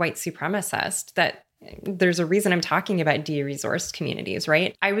structurally white supremacist, that there's a reason I'm talking about de-resourced communities,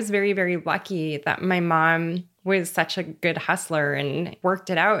 right? I was very, very lucky that my mom was such a good hustler and worked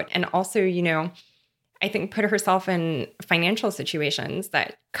it out. And also, I think put herself in financial situations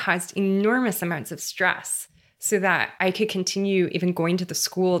that caused enormous amounts of stress so that I could continue even going to the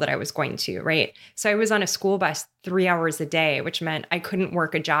school that I was going to, right? So I was on a school bus 3 hours a day, which meant I couldn't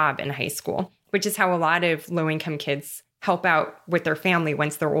work a job in high school, which is how a lot of low-income kids help out with their family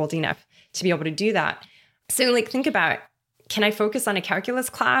once they're old enough to be able to do that. So think about, can I focus on a calculus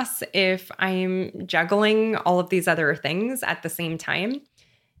class if I'm juggling all of these other things at the same time?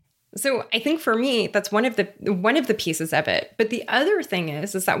 So I think for me, that's one of the pieces of it. But the other thing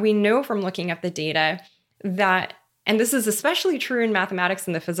is that we know from looking at the data that, and this is especially true in mathematics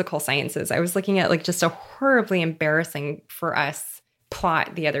and the physical sciences. I was looking at just a horribly embarrassing for us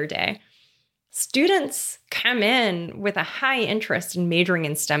plot the other day. Students come in with a high interest in majoring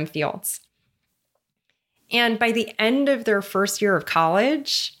in STEM fields. And by the end of their first year of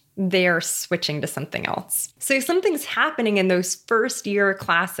college, they're switching to something else. So something's happening in those first year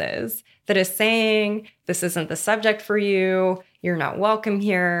classes that is saying, this isn't the subject for you, you're not welcome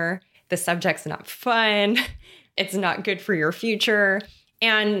here. the subject's not fun, it's not good for your future.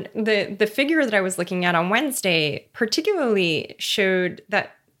 And the figure that I was looking at on Wednesday particularly showed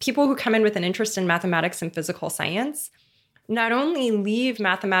that people who come in with an interest in mathematics and physical science not only leave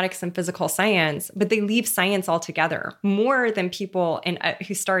mathematics and physical science, but they leave science altogether more than people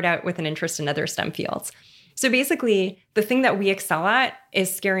who start out with an interest in other STEM fields. So basically, the thing that we excel at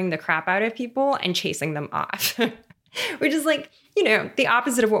is scaring the crap out of people and chasing them off, which is like, the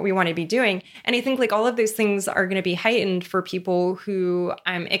opposite of what we want to be doing. And I think like all of those things are going to be heightened for people who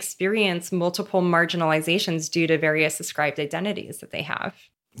experience multiple marginalizations due to various ascribed identities that they have.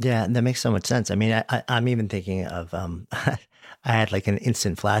 Yeah, that makes so much sense. I mean, I'm even thinking of, I had like an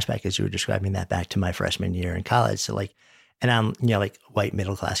instant flashback as you were describing that back to my freshman year in college. So like, and I'm, like white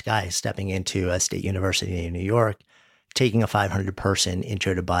middle-class guy stepping into a state university in New York, taking a 500-person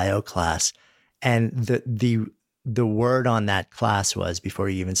intro to bio class. And the word on that class was, before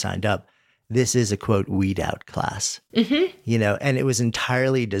you even signed up, this is a quote, weed out class, and it was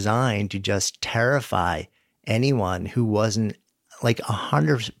entirely designed to just terrify anyone who wasn't like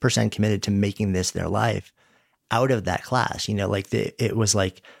 100% committed to making this their life out of that class. It was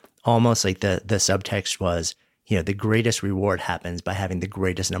like almost like the subtext was, the greatest reward happens by having the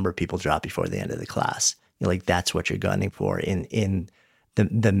greatest number of people drop before the end of the class. Like that's what you're gunning for in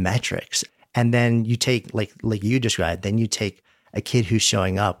the metrics. And then you take, like you described, then you take a kid who's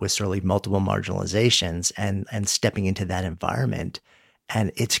showing up with sort of like multiple marginalizations and stepping into that environment.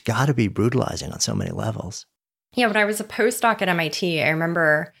 And it's got to be brutalizing on so many levels. Yeah, when I was a postdoc at MIT, I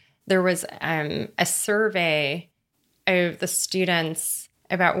remember there was a survey of the students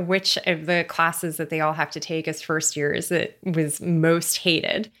about which of the classes that they all have to take as first years that was most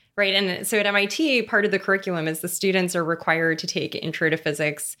hated, right? And so at MIT, part of the curriculum is the students are required to take intro to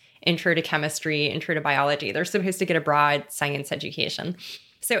physics, intro to chemistry, intro to biology. They're supposed to get a broad science education.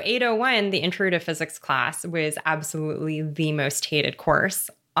 So 801, the intro to physics class, was absolutely the most hated course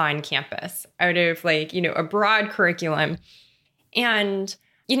on campus out of like, a broad curriculum. And,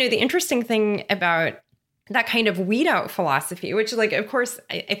 the interesting thing about that kind of weed out philosophy, which like, of course,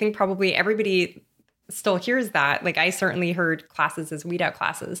 I think probably everybody still hears that. Like I certainly heard classes as weed out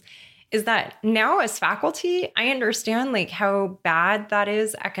classes, is that now as faculty, I understand like how bad that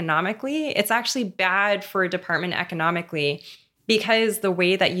is economically. It's actually bad for a department economically because the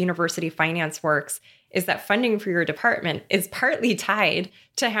way that university finance works is that funding for your department is partly tied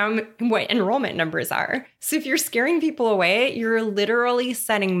to what enrollment numbers are. So if you're scaring people away, you're literally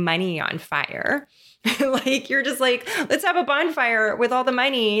setting money on fire. Like you're just like, let's have a bonfire with all the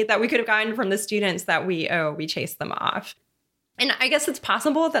money that we could have gotten from the students that we chase them off. And I guess it's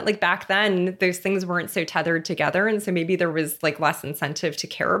possible that like back then, those things weren't so tethered together. And so maybe there was like less incentive to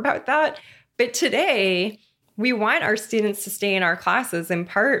care about that. But today, we want our students to stay in our classes in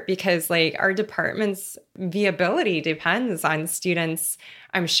part because like our department's viability depends on students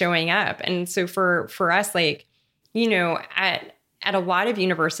showing up. And so for us, like, at a lot of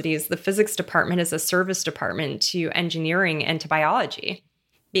universities, the physics department is a service department to engineering and to biology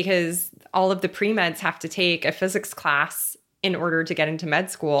because all of the pre-meds have to take a physics class in order to get into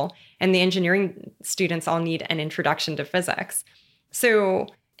med school. And the engineering students all need an introduction to physics. So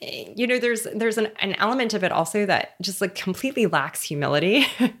there's an element of it also that just like completely lacks humility.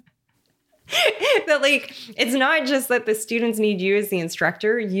 That like, it's not just that the students need you as the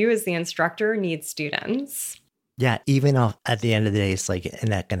instructor need students. Yeah, even at the end of the day, it's like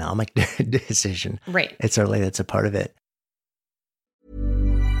an economic decision. Right. It's certainly that's a part of it.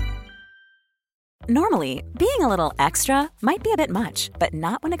 Normally, being a little extra might be a bit much, but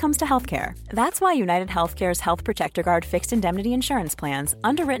not when it comes to healthcare. That's why United Healthcare's Health Protector Guard fixed indemnity insurance plans,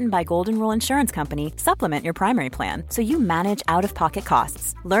 underwritten by Golden Rule Insurance Company, supplement your primary plan so you manage out-of-pocket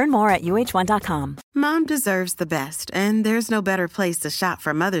costs. Learn more at uh1.com. Mom deserves the best, and there's no better place to shop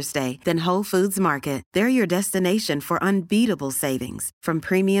for Mother's Day than Whole Foods Market. They're your destination for unbeatable savings, from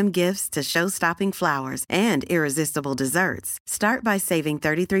premium gifts to show-stopping flowers and irresistible desserts. Start by saving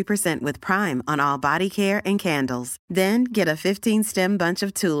 33% with Prime on all body care and candles. Then get a 15-stem bunch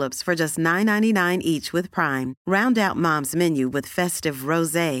of tulips for just $9.99 each with Prime. Round out Mom's menu with festive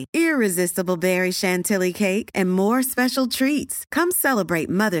rosé, irresistible berry chantilly cake, and more special treats. Come celebrate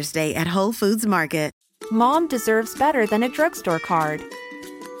Mother's Day at Whole Foods Market. Mom deserves better than a drugstore card.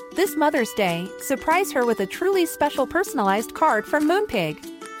 This Mother's Day, surprise her with a truly special personalized card from Moonpig.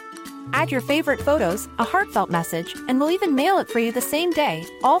 Add your favorite photos, a heartfelt message, and we'll even mail it for you the same day,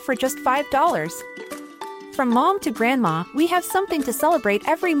 all for just $5. From mom to grandma, we have something to celebrate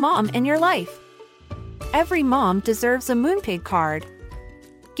every mom in your life. Every mom deserves a Moonpig card.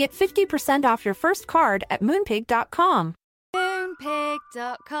 Get 50% off your first card at moonpig.com.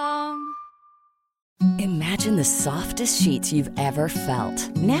 Moonpig.com. Imagine the softest sheets you've ever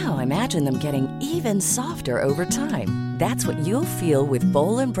felt. Now imagine them getting even softer over time. That's what you'll feel with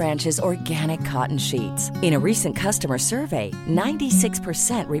Boll & Branch's organic cotton sheets. In a recent customer survey,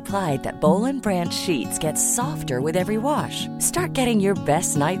 96% replied that Boll & Branch sheets get softer with every wash. Start getting your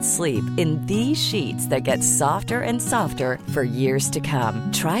best night's sleep in these sheets that get softer and softer for years to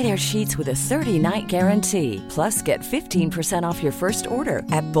come. Try their sheets with a 30-night guarantee. Plus, get 15% off your first order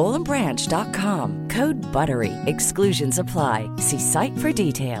at bollandbranch.com. Code BUTTERY. Exclusions apply. See site for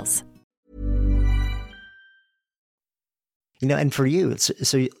details. And for you,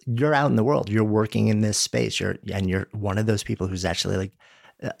 so you're out in the world, you're working in this space, you're one of those people who's actually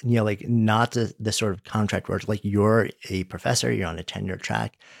not the sort of contract work, like you're a professor, you're on a tenure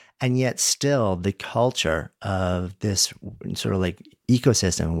track, and yet still the culture of this sort of like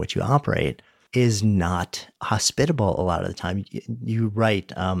ecosystem in which you operate is not hospitable a lot of the time. You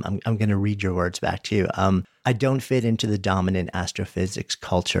write, I'm going to read your words back to you. I don't fit into the dominant astrophysics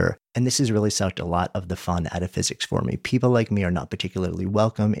culture, and this has really sucked a lot of the fun out of physics for me. People like me are not particularly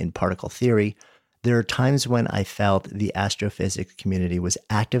welcome in particle theory. There are times when I felt the astrophysics community was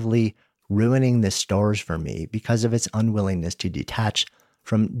actively ruining the stars for me because of its unwillingness to detach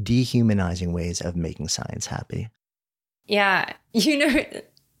from dehumanizing ways of making science happy. Yeah,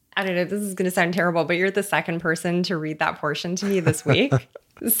 I don't know, this is going to sound terrible, but you're the second person to read that portion to me this week.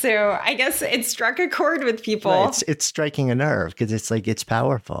 So I guess it struck a chord with people. Right. It's striking a nerve because it's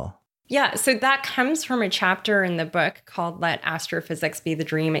powerful. Yeah. So that comes from a chapter in the book called Let Astrophysics Be the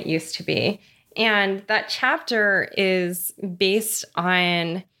Dream It Used to Be. And that chapter is based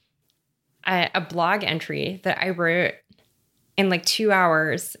on a blog entry that I wrote in like 2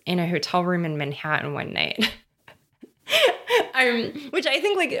 hours in a hotel room in Manhattan one night. Which I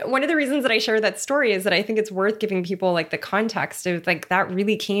think like one of the reasons that I share that story is that I think it's worth giving people like the context of like that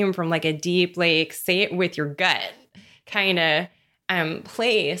really came from like a deep, like say it with your gut kind of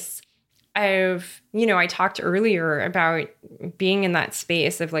place of, I talked earlier about being in that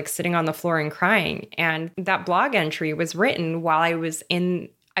space of like sitting on the floor and crying. And that blog entry was written while I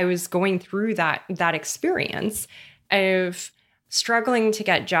was going through that experience of struggling to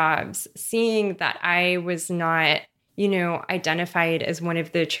get jobs, seeing that I was not identified as one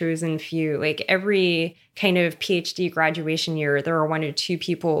of the chosen few. Like every kind of PhD graduation year, there are 1 or 2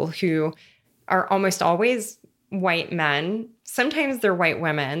 people who are almost always white men. Sometimes they're white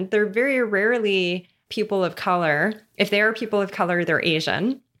women. They're very rarely people of color. If they are people of color, they're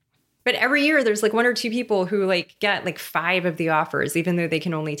Asian. But every year there's like 1 or 2 people who like get like 5 of the offers, even though they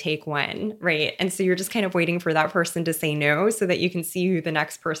can only take 1, right? And so you're just kind of waiting for that person to say no so that you can see who the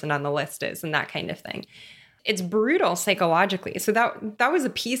next person on the list is and that kind of thing. It's brutal psychologically. So that was a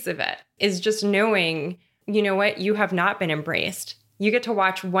piece of it, is just knowing, you know what, you have not been embraced. You get to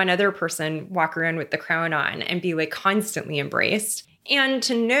watch one other person walk around with the crown on and be like constantly embraced. And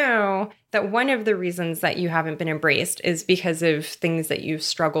to know that one of the reasons that you haven't been embraced is because of things that you've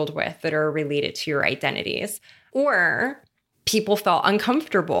struggled with that are related to your identities. Or people felt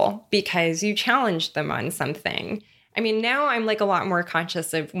uncomfortable because you challenged them on something. I mean, now I'm like a lot more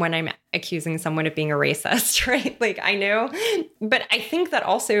conscious of when I'm accusing someone of being a racist, right? Like I know, but I think that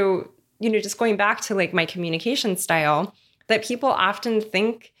also, just going back to like my communication style, that people often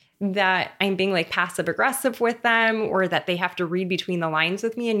think that I'm being like passive aggressive with them or that they have to read between the lines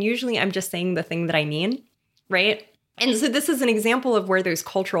with me. And usually I'm just saying the thing that I mean, right? And so this is an example of where those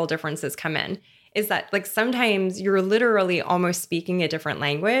cultural differences come in, is that like sometimes you're literally almost speaking a different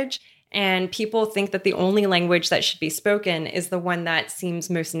language. And people think that the only language that should be spoken is the one that seems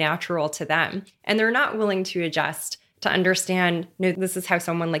most natural to them. And they're not willing to adjust to understand, no, this is how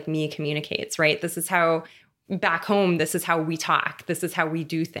someone like me communicates, right? This is how back home, this is how we talk. This is how we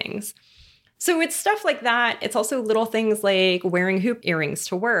do things. So it's stuff like that. It's also little things like wearing hoop earrings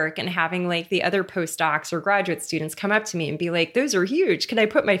to work and having like the other postdocs or graduate students come up to me and be like, those are huge. Can I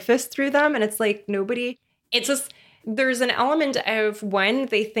put my fist through them? And it's like, it's just, there's an element of when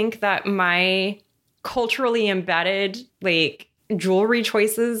they think that my culturally embedded like jewelry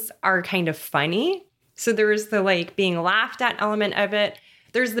choices are kind of funny. So there's the like being laughed at element of it.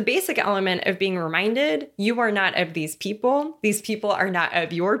 There's the basic element of being reminded you are not of these people. These people are not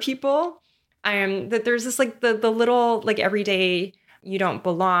of your people. That there's this like the little like everyday you don't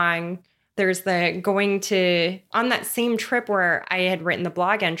belong. There's the going to on that same trip where I had written the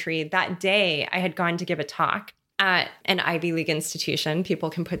blog entry that day, I had gone to give a talk at an Ivy League institution. People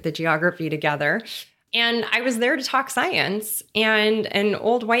can put the geography together. And I was there to talk science. And an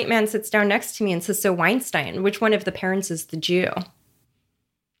old white man sits down next to me and says, so Weinstein, which one of the parents is the Jew?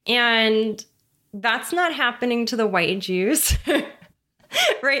 And that's not happening to the white Jews,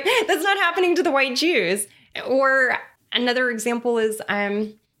 right? That's not happening to the white Jews. Or another example is,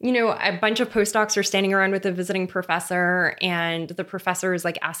 a bunch of postdocs are standing around with a visiting professor, and the professor is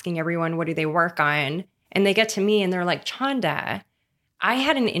like asking everyone, what do they work on? And they get to me and they're like, Chanda, I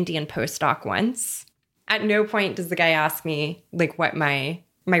had an Indian postdoc once. At no point does the guy ask me like what my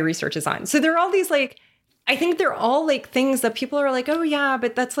research is on. So there are all these like, I think they're all like things that people are like, oh yeah,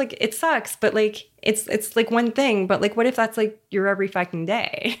 but that's like, it sucks. But like, it's like one thing, but like, what if that's like your every fucking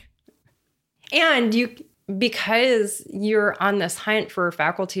day? And because you're on this hunt for a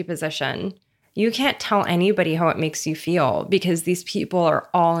faculty position, you can't tell anybody how it makes you feel, because these people are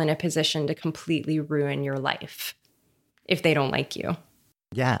all in a position to completely ruin your life if they don't like you.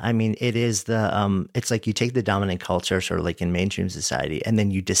 Yeah, I mean, it is it's like you take the dominant culture sort of like in mainstream society, and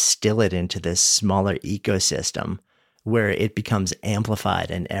then you distill it into this smaller ecosystem where it becomes amplified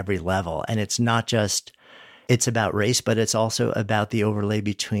in every level. And it's not just, it's about race, but it's also about the overlay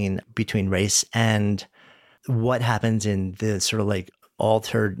between race and what happens in the sort of like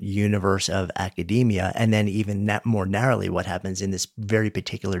altered universe of academia. And then even more narrowly, what happens in this very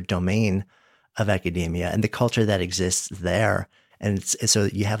particular domain of academia and the culture that exists there. And so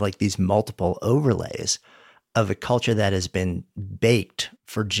you have like these multiple overlays of a culture that has been baked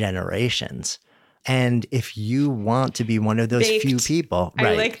for generations. And if you want to be one of those few people,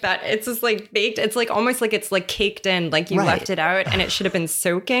 right? I like that. It's just like baked. It's like almost like it's like caked in, like you left it out and it should have been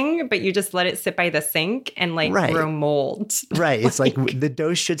soaking, but you just let it sit by the sink and like grow mold. Right. It's like the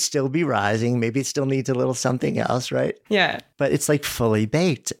dough should still be rising. Maybe it still needs a little something else, right? Yeah. But it's like fully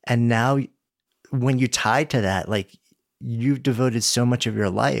baked. And now when you tie to that, like you've devoted so much of your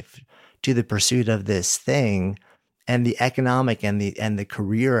life to the pursuit of this thing, and the economic and the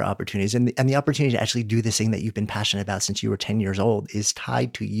career opportunities and the opportunity to actually do this thing that you've been passionate about since you were 10 years old is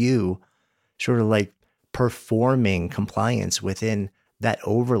tied to you sort of like performing compliance within that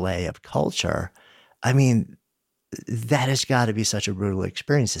overlay of culture. I mean, that has got to be such a brutal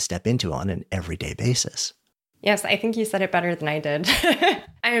experience to step into on an everyday basis. Yes, I think you said it better than I did.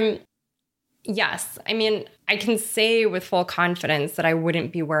 Yes. I mean, I can say with full confidence that I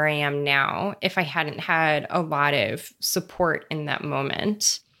wouldn't be where I am now if I hadn't had a lot of support in that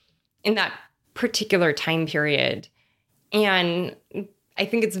moment, in that particular time period. And I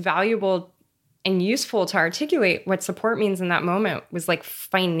think it's valuable and useful to articulate what support means in that moment was like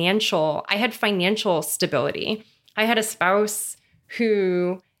I had financial stability. I had a spouse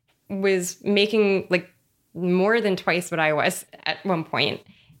who was making like more than twice what I was at one point.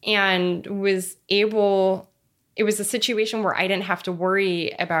 And it was a situation where I didn't have to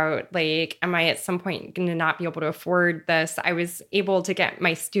worry about like, am I at some point going to not be able to afford this? I was able to get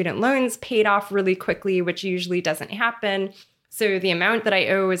my student loans paid off really quickly, which usually doesn't happen. So the amount that I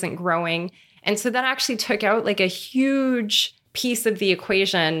owe isn't growing. And so that actually took out like a huge piece of the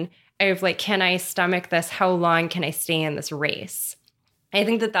equation of like, can I stomach this? How long can I stay in this race? I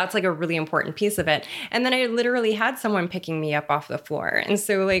think that that's like a really important piece of it. And then I literally had someone picking me up off the floor. And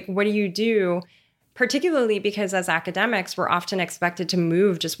so like, what do you do? Particularly because as academics, we're often expected to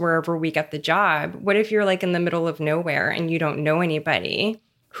move just wherever we get the job. What if you're like in the middle of nowhere and you don't know anybody?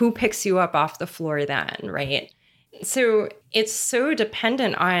 Who picks you up off the floor then, right? So it's so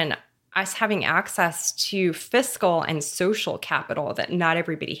dependent on us having access to fiscal and social capital that not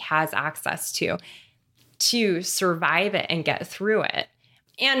everybody has access to survive it and get through it.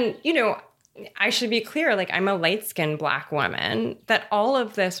 And, I should be clear, like I'm a light-skinned Black woman, that all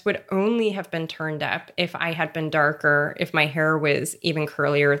of this would only have been turned up if I had been darker, if my hair was even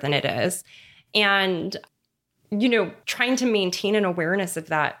curlier than it is. And, trying to maintain an awareness of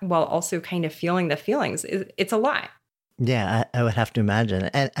that while also kind of feeling the feelings, it's a lot. Yeah, I would have to imagine.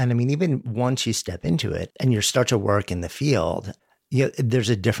 And I mean, even once you step into it and you start to work in the field, there's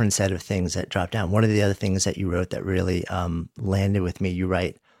a different set of things that drop down. One of the other things that you wrote that really landed with me, you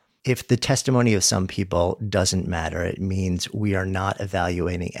write, if the testimony of some people doesn't matter, it means we are not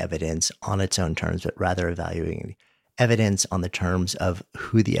evaluating evidence on its own terms, but rather evaluating evidence on the terms of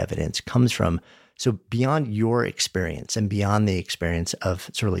who the evidence comes from. So beyond your experience and beyond the experience of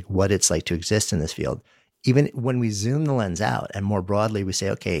sort of like what it's like to exist in this field, even when we zoom the lens out and more broadly, we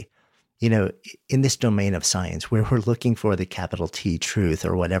say, okay, in this domain of science where we're looking for the capital T truth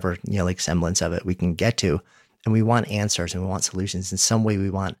or whatever, like semblance of it we can get to, and we want answers and we want solutions in some way,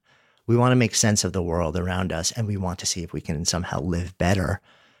 we want to make sense of the world around us, and we want to see if we can somehow live better.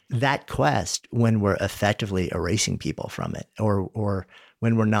 That quest, when we're effectively erasing people from it, or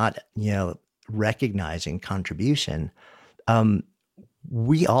when we're not, recognizing contribution,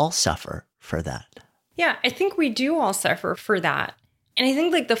 we all suffer for that. Yeah, I think we do all suffer for that. And I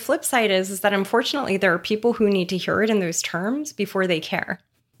think like the flip side is that unfortunately there are people who need to hear it in those terms before they care.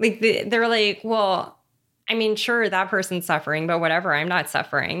 Like they're like, well, I mean, sure, that person's suffering, but whatever, I'm not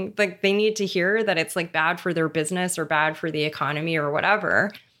suffering. Like they need to hear that it's like bad for their business or bad for the economy or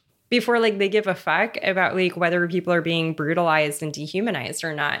whatever before like they give a fuck about like whether people are being brutalized and dehumanized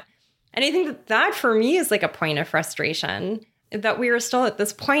or not. And I think that that for me is like a point of frustration, that we are still at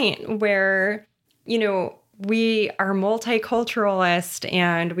this point where, you know, we are multiculturalist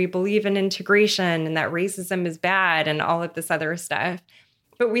and we believe in integration and that racism is bad and all of this other stuff.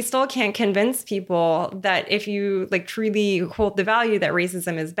 But we still can't convince people that if you like truly hold the value that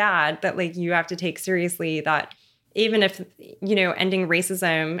racism is bad, that like you have to take seriously that even if, you know, ending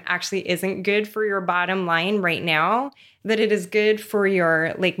racism actually isn't good for your bottom line right now, that it is good for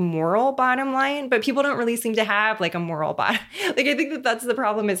your like moral bottom line. But people don't really seem to have like a moral bottom. Like I think that that's the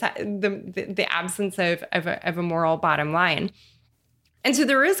problem, is the absence of a moral bottom line. And so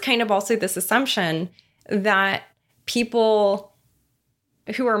there is kind of also this assumption that people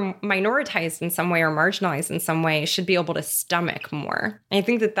who are minoritized in some way or marginalized in some way should be able to stomach more. And I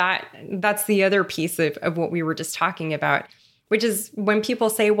think that that's the other piece of what we were just talking about, which is when people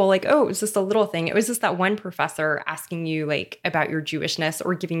say, well, like, oh, it was just a little thing. It was just that one professor asking you like about your Jewishness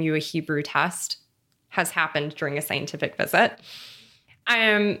or giving you a Hebrew test has happened during a scientific visit.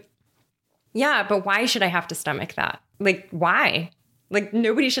 Yeah, but why should I have to stomach that? Like, why? Like,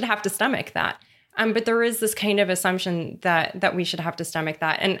 nobody should have to stomach that. But there is this kind of assumption that we should have to stomach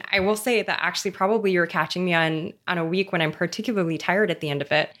that. And I will say that actually probably you're catching me on a week when I'm particularly tired at the end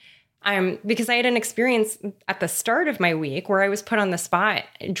of it. Because I had an experience at the start of my week where I was put on the spot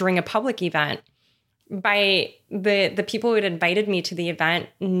during a public event by the people who had invited me to the event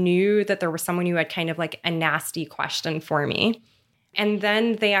knew that there was someone who had kind of like a nasty question for me. And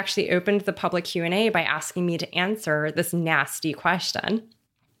then they actually opened the public Q&A by asking me to answer this nasty question.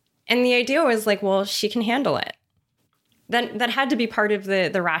 And the idea was like, well, she can handle it. That had to be part of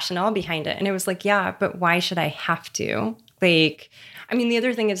the rationale behind it. And it was like, yeah, but why should I have to? Like, I mean, the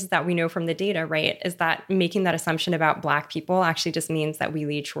other thing is that we know from the data, right, is that making that assumption about Black people actually just means that we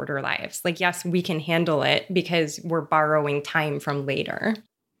lead shorter lives. Like, yes, we can handle it because we're borrowing time from later.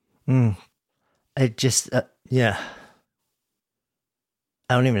 I just, yeah.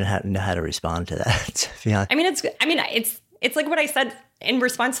 I don't even know how to respond to that, to be honest. It's like what I said in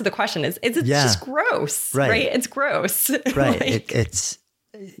response to the question is it's just gross, right? It's gross. Right. Like,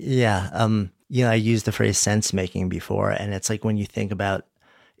 You know, I used the phrase sense making before, and it's like when you think about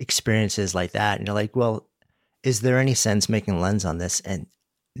experiences like that, and you're like, well, is there any sense making lens on this? And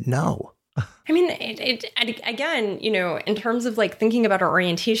no. I mean, again, you know, in terms of like thinking about our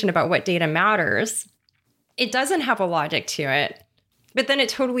orientation about what data matters, it doesn't have a logic to it. But then it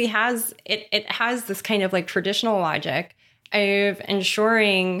totally has, it has this kind of like traditional logic of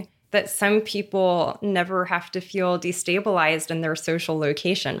ensuring that some people never have to feel destabilized in their social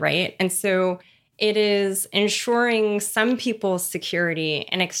location, right? And so it is ensuring some people's security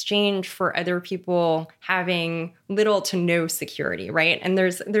in exchange for other people having little to no security, right? And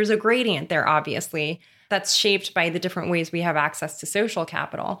there's a gradient there, obviously, that's shaped by the different ways we have access to social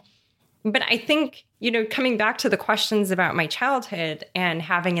capital. But I think, you know, coming back to the questions about my childhood and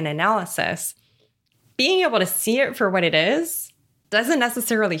having an analysis, being able to see it for what it is doesn't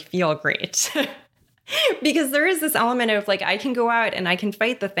necessarily feel great. Because there is this element of like, I can go out and I can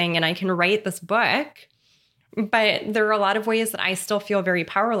fight the thing and I can write this book, but there are a lot of ways that I still feel very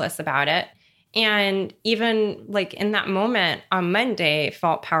powerless about it. And even like in that moment on Monday,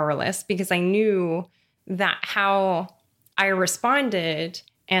 felt powerless because I knew that how I responded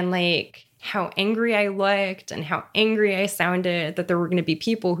and like how angry I looked and how angry I sounded, that there were going to be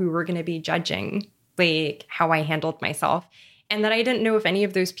people who were going to be judging like how I handled myself. And that I didn't know if any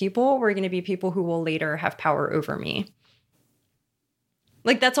of those people were going to be people who will later have power over me.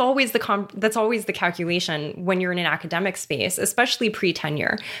 Like that's always the calculation when you're in an academic space, especially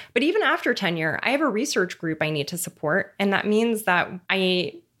pre-tenure. But even after tenure, I have a research group I need to support. And that means that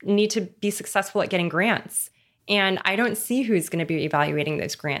I need to be successful at getting grants. And I don't see who's going to be evaluating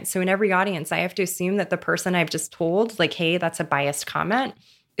those grants. So in every audience, I have to assume that the person I've just told, like, hey, that's a biased comment,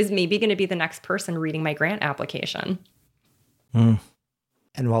 is maybe going to be the next person reading my grant application. And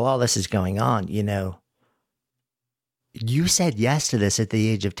while all this is going on, you know, you said yes to this at the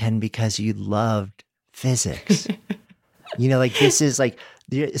age of 10 because you loved physics. You know, like this is like,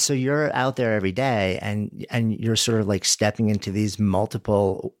 so you're out there every day and you're sort of like stepping into these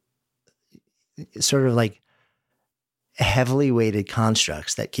multiple sort of like heavily weighted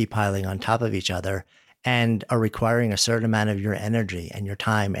constructs that keep piling on top of each other and are requiring a certain amount of your energy and your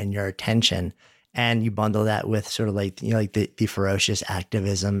time and your attention. And you bundle that with sort of like, like the ferocious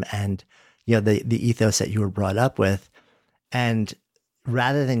activism and, the ethos that you were brought up with. And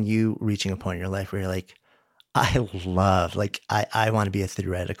rather than you reaching a point in your life where you're like, I want to be a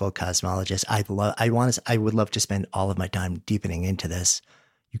theoretical cosmologist. I would love to spend all of my time deepening into this.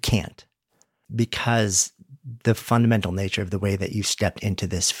 You can't, because the fundamental nature of the way that you stepped into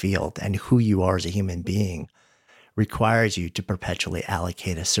this field and who you are as a human being requires you to perpetually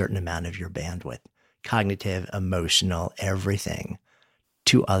allocate a certain amount of your bandwidth, cognitive, emotional, everything,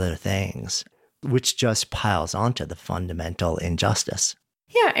 to other things, which just piles onto the fundamental injustice.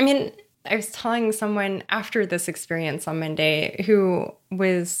 Yeah, I mean, I was telling someone after this experience on Monday who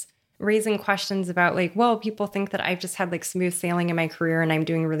was raising questions about like, well, people think that I've just had like smooth sailing in my career and I'm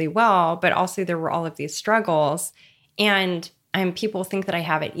doing really well, but also there were all of these struggles. And people think that I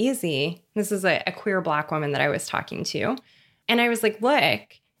have it easy. This is a queer Black woman that I was talking to. And I was like, look,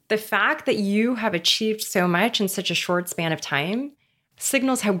 the fact that you have achieved so much in such a short span of time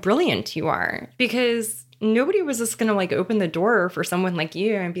signals how brilliant you are, because nobody was just going to like open the door for someone like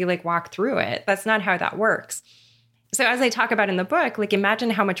you and be like, walk through it. That's not how that works. So as I talk about in the book, like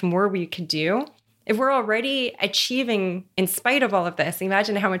imagine how much more we could do. If we're already achieving in spite of all of this,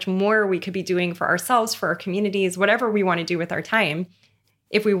 imagine how much more we could be doing for ourselves, for our communities, whatever we want to do with our time,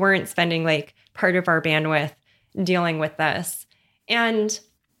 if we weren't spending like part of our bandwidth dealing with this. And,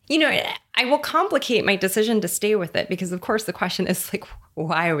 I will complicate my decision to stay with it because, of course, the question is like,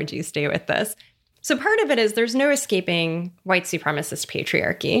 why would you stay with this? So part of it is there's no escaping white supremacist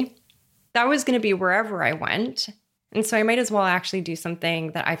patriarchy. That was going to be wherever I went. And so I might as well actually do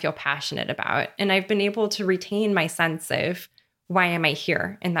something that I feel passionate about. And I've been able to retain my sense of why am I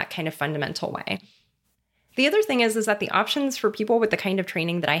here in that kind of fundamental way. The other thing is that the options for people with the kind of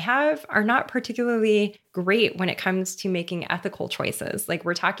training that I have are not particularly great when it comes to making ethical choices. Like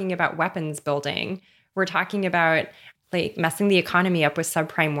we're talking about weapons building. We're talking about like messing the economy up with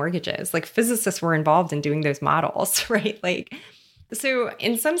subprime mortgages. Like physicists were involved in doing those models, right? So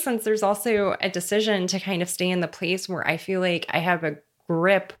in some sense, there's also a decision to kind of stay in the place where I feel like I have a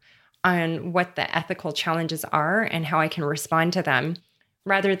grip on what the ethical challenges are and how I can respond to them,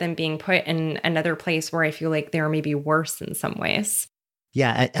 rather than being put in another place where I feel like they're maybe worse in some ways.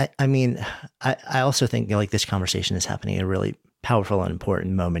 Yeah, I mean, I also think like this conversation is happening at a really powerful and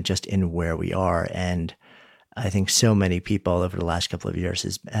important moment just in where we are. And I think so many people over the last couple of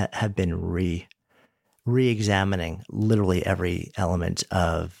years have been re-examining literally every element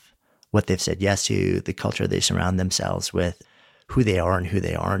of what they've said yes to, the culture they surround themselves with, who they are and who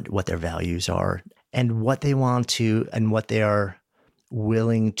they aren't, what their values are, and what they want to, and what they are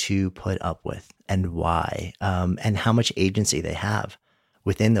willing to put up with and why, and how much agency they have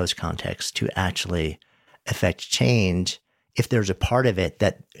within those contexts to actually affect change. If there's a part of it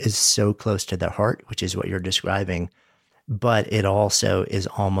that is so close to their heart, which is what you're describing, but it also is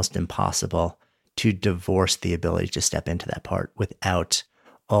almost impossible to divorce the ability to step into that part without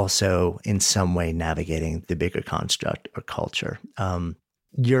also in some way navigating the bigger construct or culture.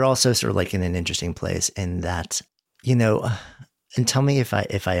 You're also sort of like in an interesting place in that, and tell me if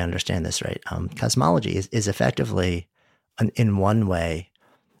I understand this right. Cosmology is effectively, in one way,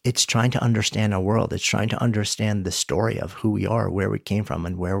 it's trying to understand our world. It's trying to understand the story of who we are, where we came from,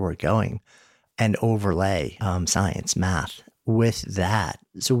 and where we're going, and overlay science, math with that.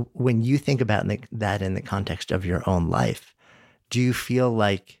 So when you think about that in the context of your own life, do you feel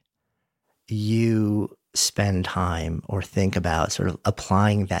like you spend time or think about sort of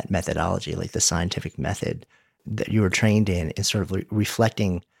applying that methodology, like the scientific method that you were trained in, and sort of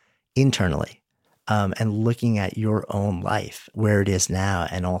reflecting internally and looking at your own life, where it is now,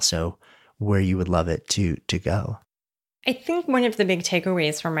 and also where you would love it to go? I think one of the big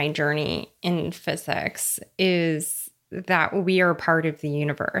takeaways from my journey in physics is that we are part of the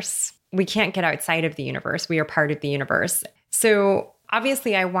universe. We can't get outside of the universe. We are part of the universe. So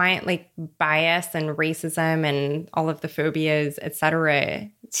obviously I want like bias and racism and all of the phobias, et cetera,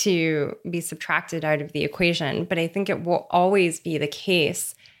 to be subtracted out of the equation. But I think it will always be the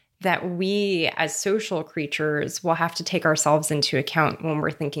case that we as social creatures will have to take ourselves into account when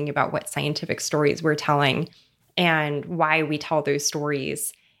we're thinking about what scientific stories we're telling and why we tell those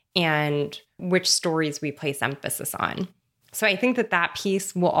stories and which stories we place emphasis on. So I think that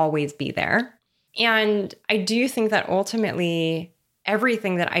piece will always be there. And I do think that ultimately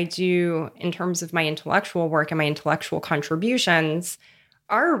everything that I do in terms of my intellectual work and my intellectual contributions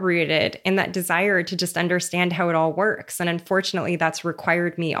are rooted in that desire to just understand how it all works. And unfortunately, that's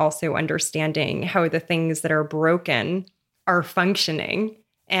required me also understanding how the things that are broken are functioning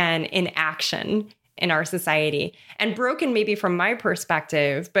and in action in our society, and broken maybe from my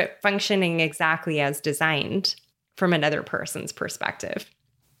perspective, but functioning exactly as designed from another person's perspective.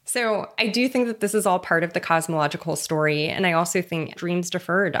 So I do think that this is all part of the cosmological story. And I also think dreams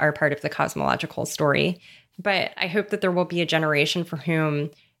deferred are part of the cosmological story. But I hope that there will be a generation for whom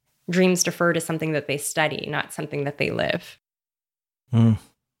dreams deferred is something that they study, not something that they live.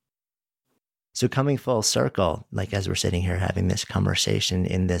 So coming full circle, like as we're sitting here having this conversation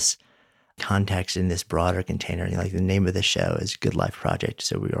in this context, in this broader container, like the name of the show is Good Life Project.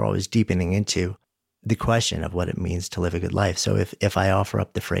 So we are always deepening into the question of what it means to live a good life. So if I offer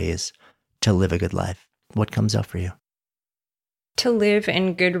up the phrase to live a good life, what comes up for you? To live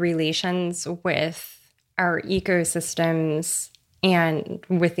in good relations with our ecosystems and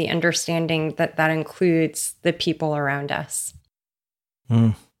with the understanding that that includes the people around us.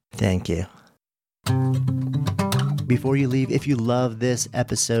 Thank you. Before you leave, if you love this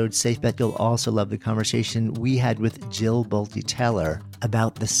episode, safe bet you'll also love the conversation we had with Jill Bolte Taylor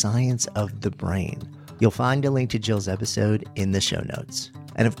about the science of the brain. You'll find a link to Jill's episode in the show notes.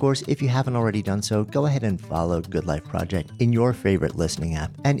 And of course, if you haven't already done so, go ahead and follow Good Life Project in your favorite listening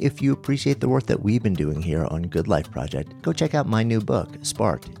app. And if you appreciate the work that we've been doing here on Good Life Project, go check out my new book,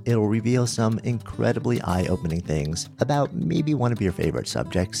 Sparked. It'll reveal some incredibly eye-opening things about maybe one of your favorite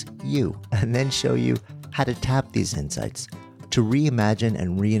subjects, you, and then show you how to tap these insights to reimagine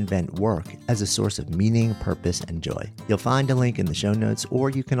and reinvent work as a source of meaning, purpose, and joy. You'll find a link in the show notes, or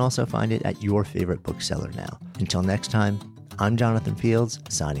you can also find it at your favorite bookseller now. Until next time, I'm Jonathan Fields,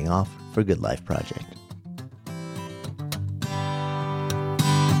 signing off for Good Life Project.